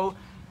know,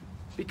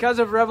 because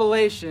of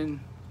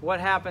Revelation,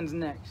 what happens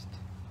next.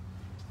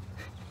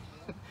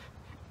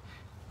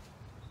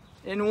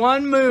 In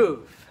one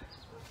move,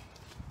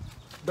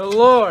 the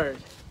Lord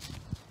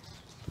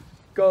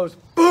goes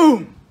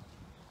boom.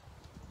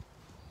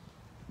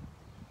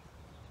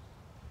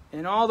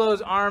 And all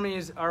those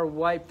armies are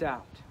wiped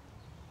out.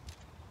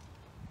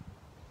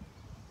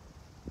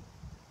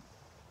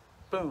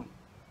 Boom.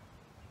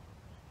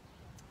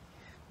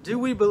 Do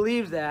we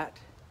believe that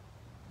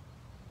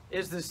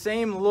is the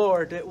same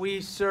Lord that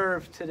we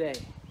serve today?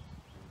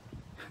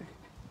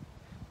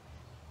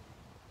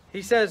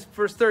 He says,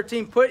 verse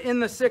 13, put in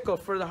the sickle,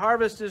 for the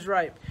harvest is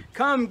ripe.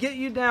 Come, get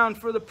you down,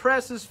 for the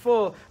press is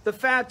full. The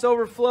fats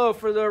overflow,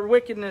 for their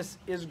wickedness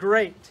is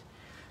great.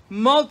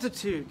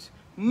 Multitudes,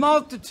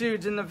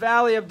 multitudes in the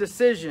valley of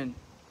decision.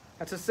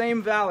 That's the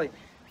same valley.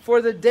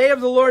 For the day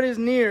of the Lord is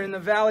near in the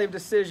valley of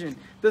decision.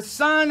 The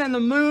sun and the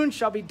moon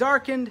shall be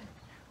darkened.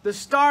 The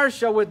stars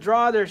shall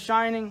withdraw their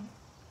shining.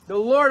 The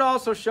Lord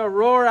also shall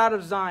roar out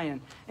of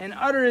Zion and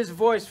utter His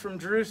voice from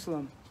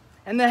Jerusalem.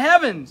 And the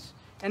heavens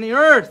and the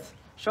earth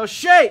shall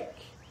shake.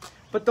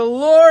 But the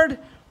Lord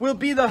will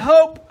be the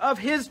hope of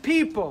His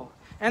people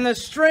and the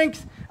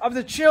strength of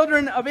the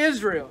children of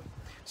Israel.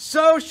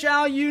 So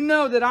shall you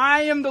know that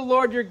I am the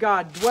Lord your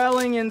God,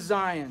 dwelling in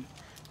Zion,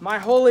 my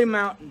holy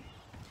mountain.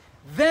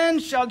 Then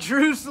shall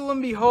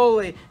Jerusalem be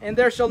holy, and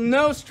there shall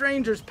no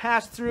strangers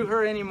pass through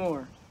her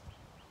anymore.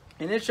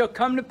 And it shall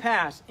come to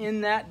pass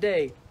in that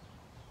day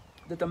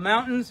that the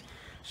mountains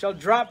shall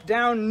drop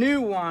down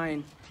new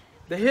wine,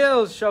 the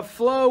hills shall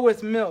flow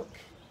with milk,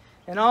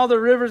 and all the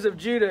rivers of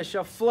Judah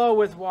shall flow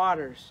with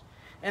waters.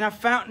 And a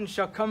fountain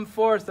shall come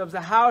forth of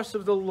the house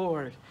of the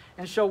Lord,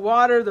 and shall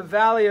water the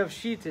valley of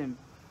Shittim.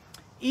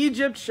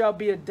 Egypt shall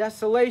be a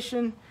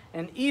desolation,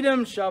 and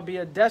Edom shall be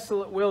a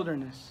desolate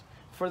wilderness,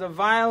 for the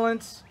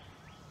violence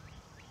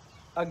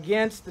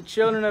against the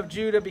children of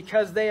Judah,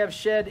 because they have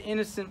shed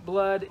innocent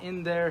blood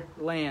in their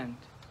land.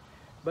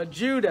 But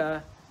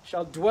Judah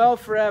shall dwell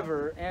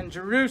forever, and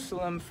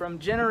Jerusalem from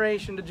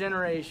generation to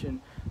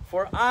generation.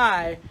 For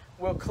I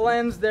will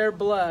cleanse their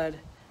blood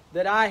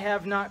that I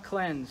have not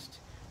cleansed.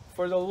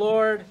 For the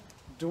Lord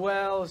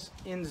dwells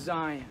in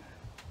Zion.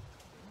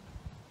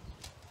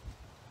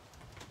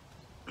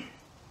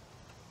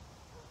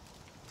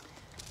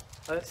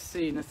 Let's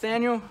see,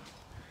 Nathaniel,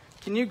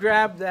 can you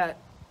grab that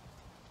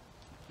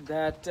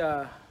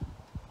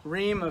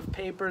ream of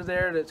paper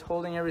there that's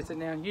holding everything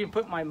down? You can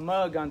put my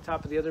mug on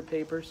top of the other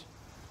papers.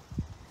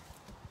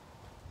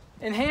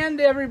 And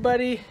hand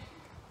everybody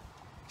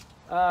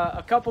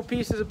a couple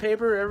pieces of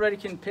paper. Everybody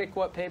can pick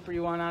what paper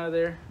you want out of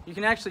there. You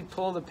can actually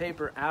pull the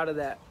paper out of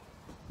that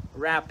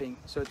wrapping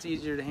so it's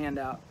easier to hand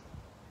out.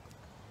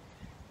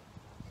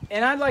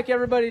 And I'd like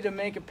everybody to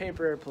make a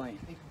paper airplane.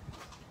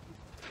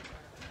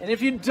 And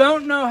if you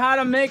don't know how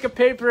to make a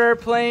paper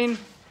airplane,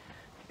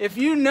 if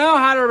you know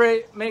how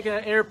to make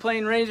an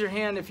airplane, raise your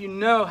hand if you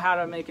know how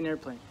to make an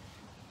airplane.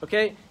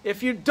 Okay?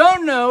 If you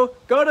don't know,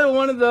 go to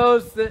one of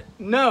those that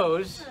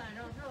knows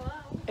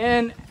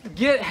and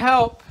get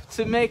help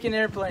to make an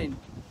airplane.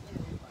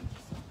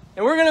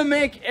 And we're going to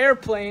make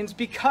airplanes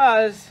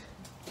because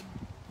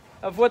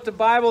of what the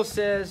Bible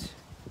says.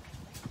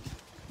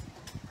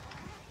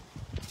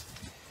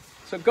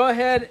 So go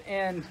ahead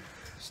and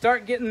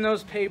start getting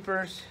those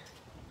papers.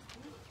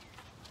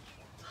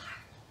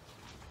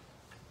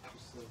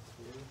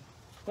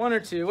 One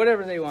or two,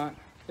 whatever they want.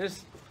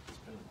 Just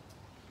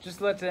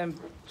let them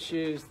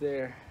choose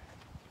there.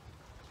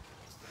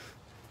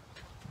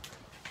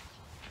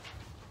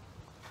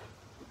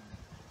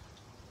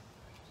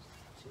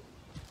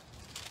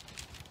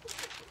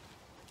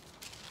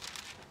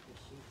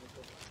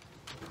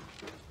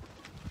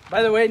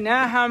 By the way,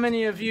 now how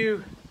many of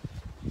you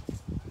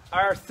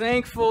are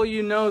thankful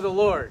you know the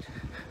Lord?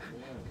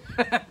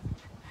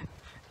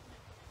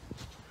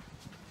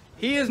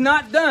 He is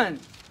not done.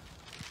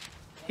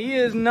 He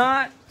is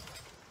not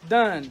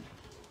done.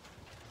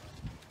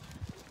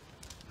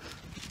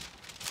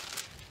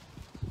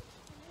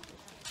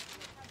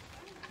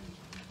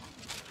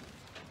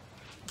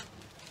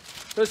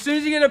 So as soon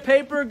as you get a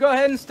paper, go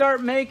ahead and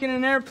start making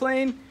an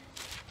airplane.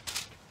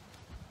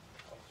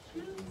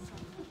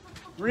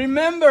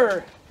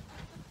 Remember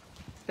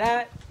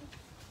that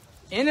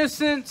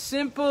innocent,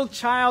 simple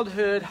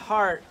childhood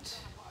heart.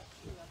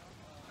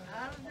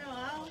 I don't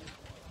know.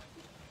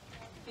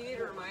 You need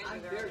to remind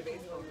me there are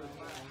baseball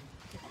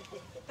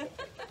going.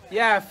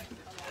 Yeah,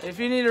 if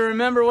you need to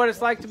remember what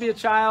it's like to be a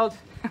child,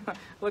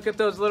 look at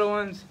those little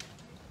ones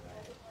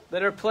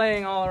that are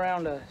playing all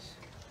around us.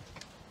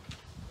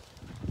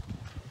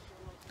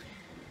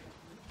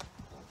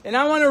 And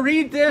I want to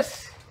read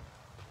this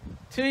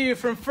to you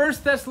from 1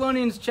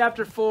 Thessalonians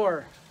chapter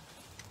 4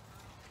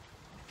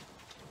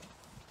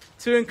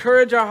 to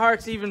encourage our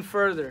hearts even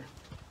further.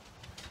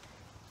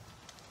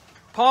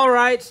 Paul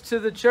writes to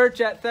the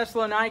church at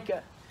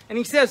Thessalonica, and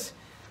he says,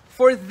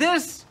 "For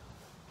this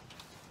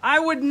I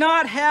would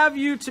not have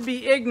you to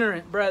be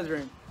ignorant,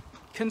 brethren,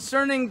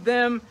 concerning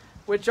them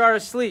which are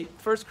asleep."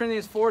 1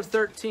 Corinthians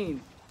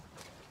 4:13,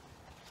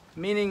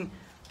 meaning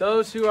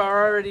those who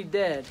are already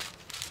dead.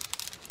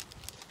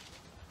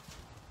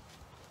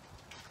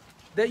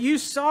 "That you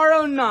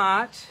sorrow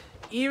not,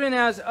 even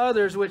as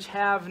others which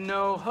have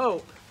no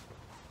hope."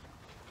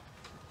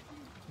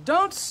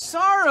 Don't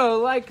sorrow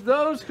like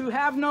those who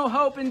have no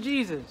hope in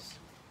Jesus.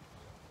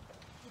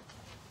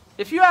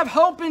 If you have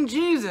hope in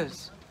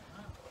Jesus,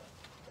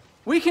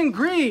 we can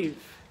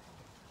grieve,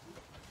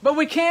 but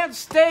we can't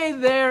stay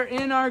there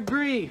in our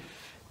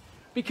grief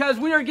because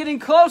we are getting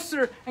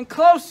closer and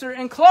closer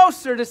and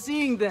closer to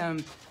seeing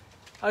them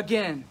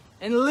again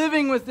and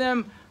living with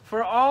them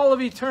for all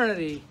of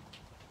eternity.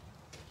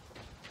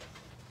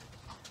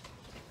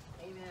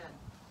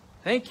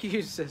 Thank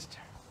you, sister.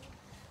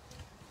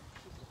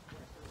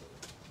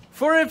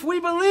 "For if we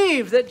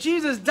believe that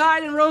Jesus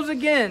died and rose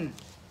again,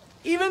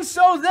 even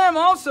so them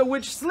also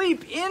which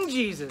sleep in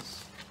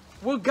Jesus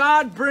will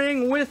God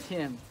bring with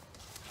him.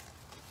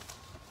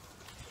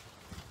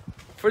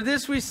 For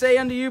this we say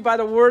unto you by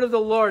the word of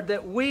the Lord,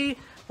 that we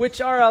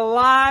which are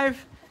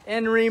alive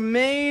and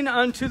remain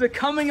unto the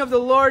coming of the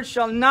Lord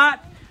shall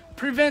not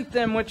prevent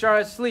them which are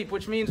asleep,"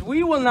 which means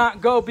we will not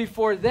go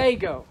before they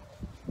go.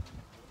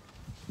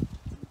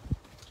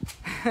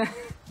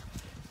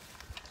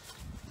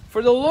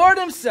 "For the Lord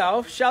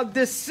himself shall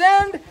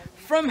descend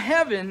from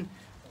heaven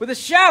with a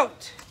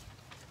shout,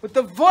 with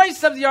the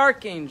voice of the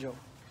archangel,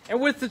 and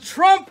with the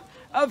trump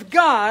of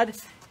God,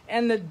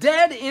 and the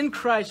dead in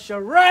Christ shall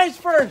rise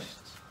first."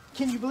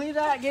 Can you believe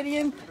that,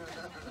 Gideon?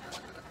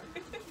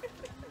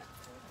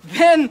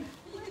 "Then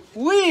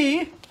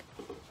we,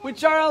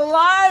 which are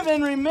alive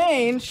and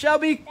remain, shall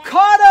be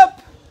caught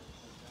up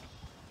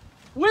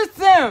with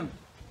them."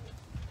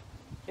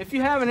 If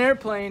you have an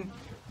airplane,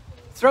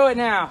 throw it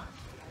now.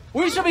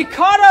 "We shall be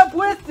caught up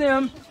with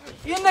them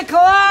in the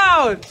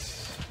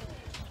clouds,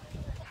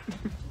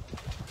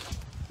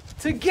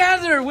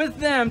 together with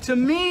them to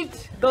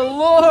meet the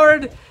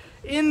Lord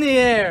in the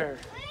air.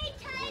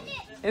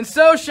 And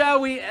so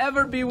shall we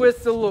ever be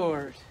with the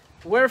Lord.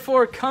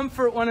 Wherefore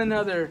comfort one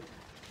another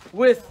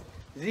with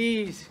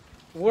these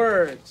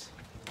words."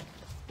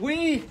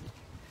 We,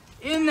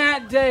 in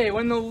that day,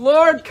 when the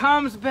Lord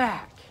comes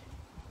back,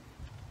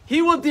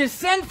 He will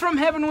descend from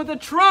heaven with a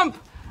trump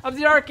of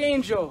the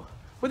archangel,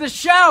 with a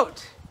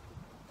shout.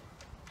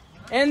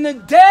 And the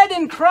dead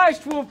in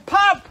Christ will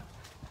pop,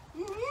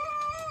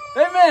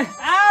 amen,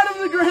 out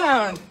of the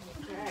ground.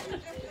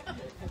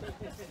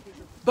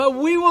 But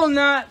we will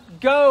not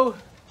go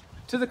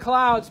to the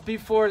clouds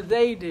before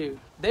they do.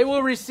 They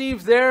will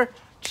receive their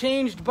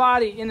changed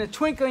body in the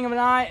twinkling of an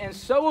eye, and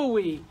so will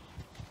we,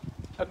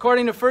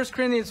 according to 1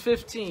 Corinthians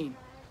 15.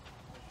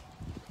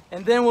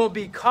 And then we'll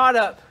be caught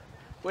up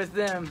with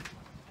them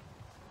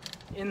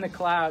in the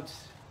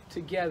clouds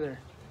together,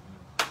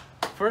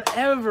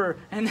 forever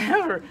and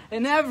ever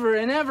and ever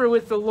and ever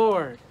with the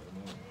Lord.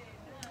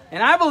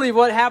 And I believe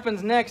what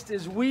happens next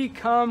is we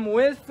come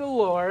with the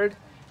Lord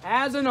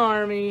as an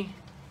army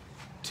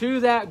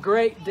to that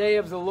great day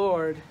of the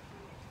Lord.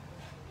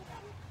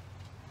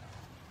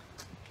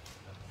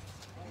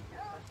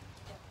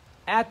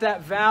 At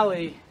that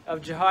valley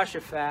of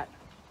Jehoshaphat,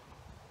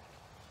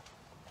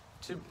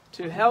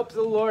 to help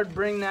the Lord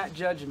bring that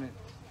judgment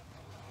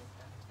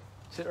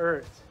to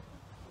earth.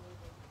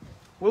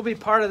 We'll be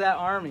part of that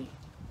army.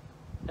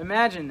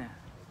 Imagine that.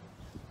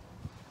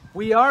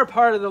 We are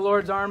part of the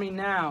Lord's army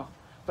now,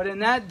 but in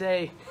that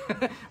day,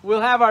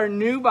 we'll have our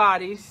new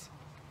bodies,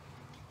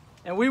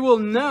 and we will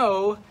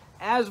know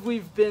as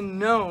we've been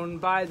known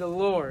by the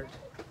Lord,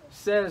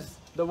 says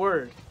the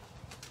Word.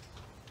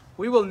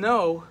 We will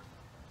know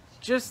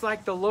just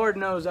like the Lord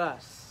knows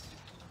us.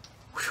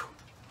 Whew.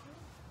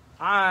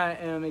 I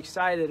am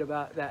excited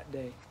about that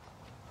day.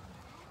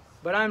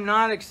 But I'm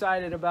not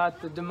excited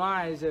about the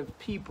demise of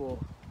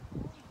people.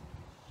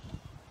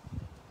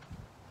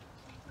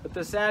 But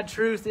the sad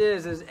truth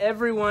is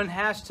everyone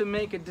has to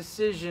make a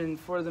decision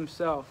for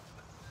themselves.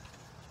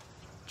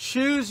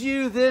 Choose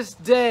you this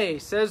day,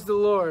 says the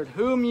Lord,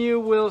 whom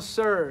you will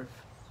serve.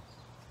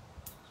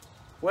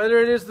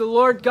 Whether it is the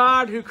Lord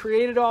God who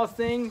created all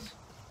things,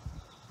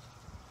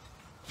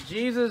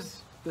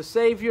 Jesus, the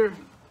Savior,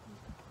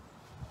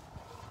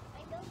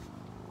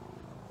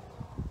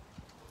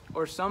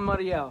 or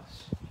somebody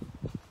else.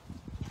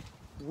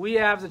 We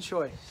have the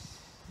choice.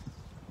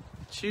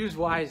 Choose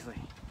wisely,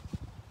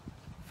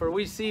 for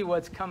we see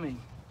what's coming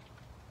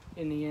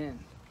in the end.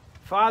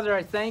 Father,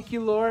 I thank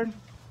you, Lord.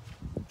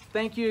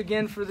 Thank you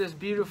again for this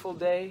beautiful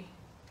day.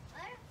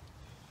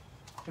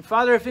 And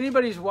Father, if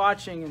anybody's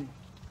watching and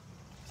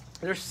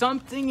there's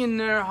something in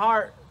their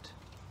heart,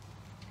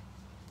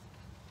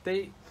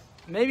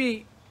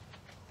 maybe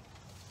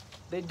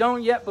they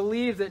don't yet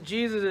believe that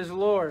Jesus is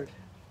Lord.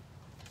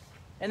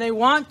 And they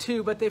want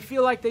to, but they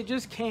feel like they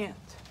just can't.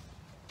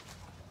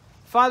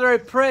 Father, I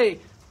pray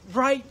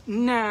right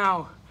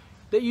now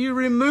that you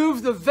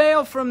remove the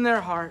veil from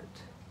their heart.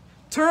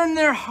 Turn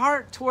their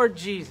heart toward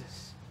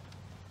Jesus.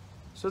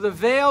 So the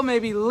veil may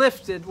be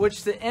lifted,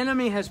 which the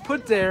enemy has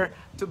put there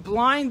to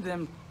blind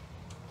them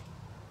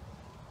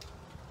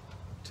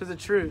to the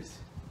truth.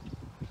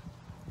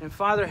 And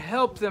Father,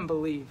 help them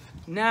believe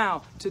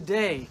now,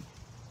 today,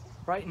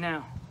 right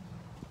now.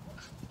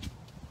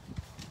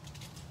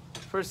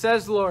 For it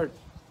says, Lord,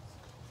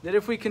 that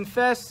if we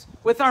confess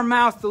with our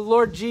mouth the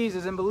Lord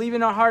Jesus and believe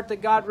in our heart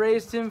that God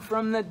raised him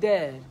from the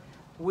dead,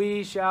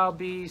 we shall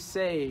be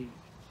saved.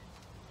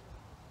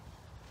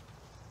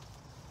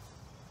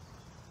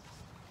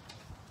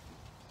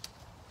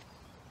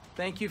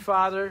 Thank you,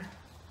 Father,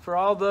 for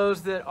all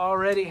those that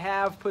already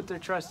have put their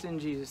trust in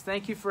Jesus.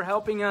 Thank you for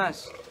helping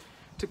us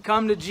to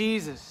come to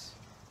Jesus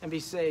and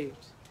be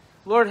saved.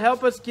 Lord,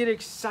 help us get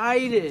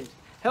excited.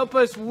 Help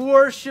us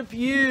worship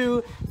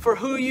you for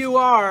who you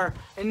are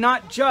and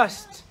not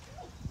just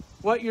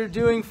what you're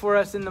doing for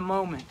us in the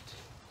moment.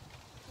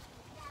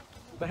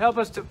 But help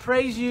us to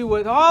praise you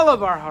with all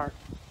of our heart,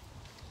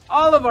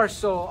 all of our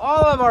soul,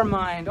 all of our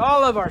mind,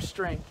 all of our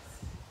strength.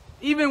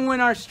 Even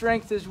when our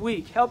strength is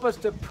weak, help us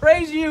to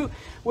praise you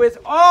with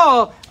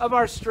all of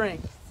our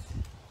strength.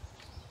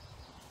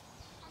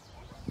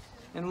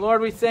 And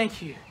Lord, we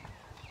thank you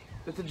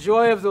that the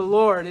joy of the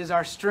Lord is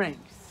our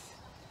strength.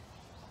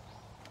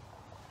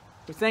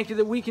 We thank you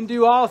that we can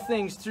do all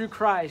things through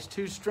Christ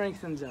who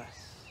strengthens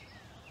us.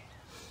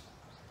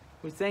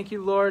 We thank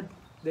you, Lord,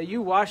 that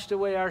you washed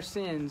away our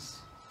sins,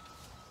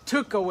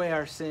 took away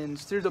our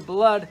sins through the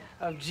blood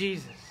of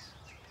Jesus.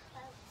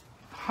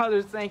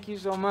 Father, thank you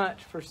so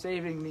much for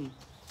saving me.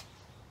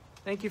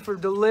 Thank you for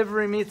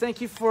delivering me.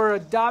 Thank you for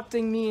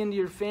adopting me into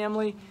your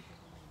family.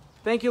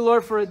 Thank you,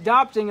 Lord, for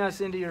adopting us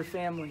into your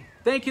family.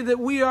 Thank you that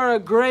we are a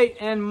great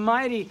and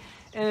mighty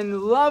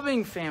and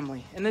loving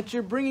family, and that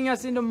you're bringing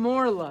us into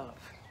more love.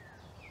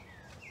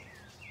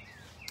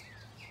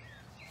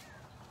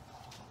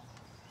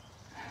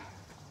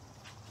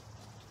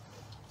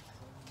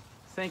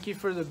 Thank you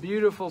for the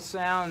beautiful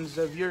sounds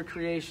of your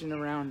creation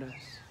around us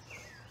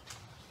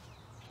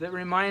that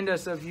remind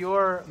us of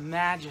your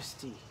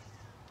majesty,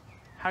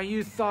 how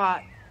you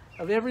thought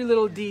of every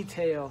little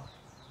detail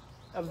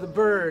of the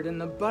bird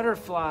and the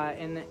butterfly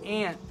and the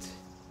ant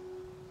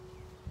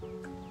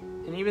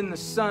and even the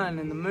sun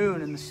and the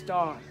moon and the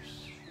stars.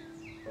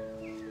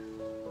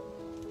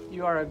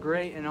 You are a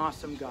great and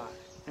awesome God,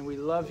 and we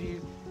love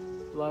you,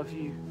 love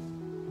you,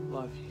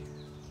 love you.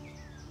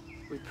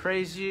 We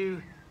praise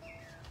you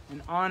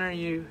and honor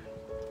you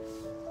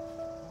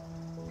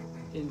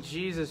in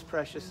Jesus'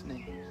 precious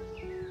name.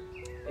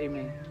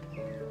 Amen.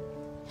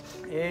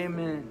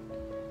 Amen.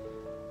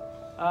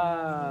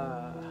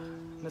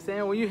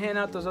 Nathaniel, will you hand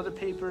out those other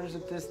papers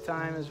at this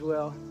time as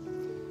well?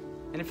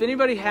 And if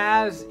anybody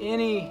has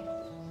any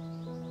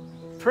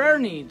prayer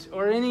needs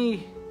or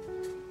anything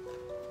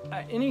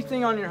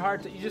on your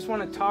heart that you just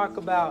want to talk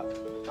about,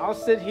 I'll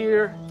sit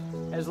here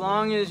as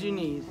long as you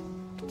need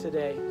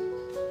today.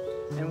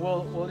 And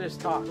we'll just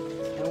talk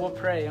and we'll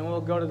pray and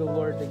we'll go to the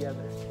Lord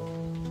together.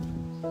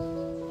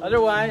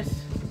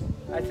 Otherwise,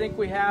 I think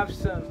we have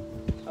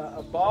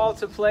a ball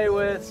to play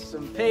with,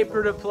 some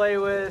paper to play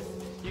with.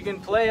 You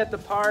can play at the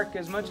park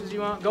as much as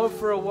you want. Go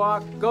for a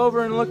walk. Go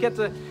over and look at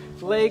the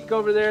lake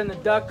over there in the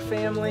duck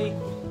family.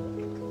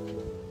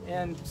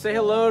 And say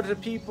hello to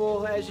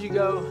people as you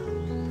go.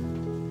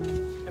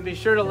 And be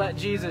sure to let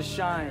Jesus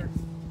shine.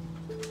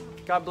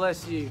 God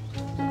bless you.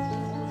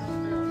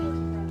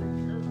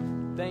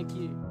 Thank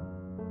you.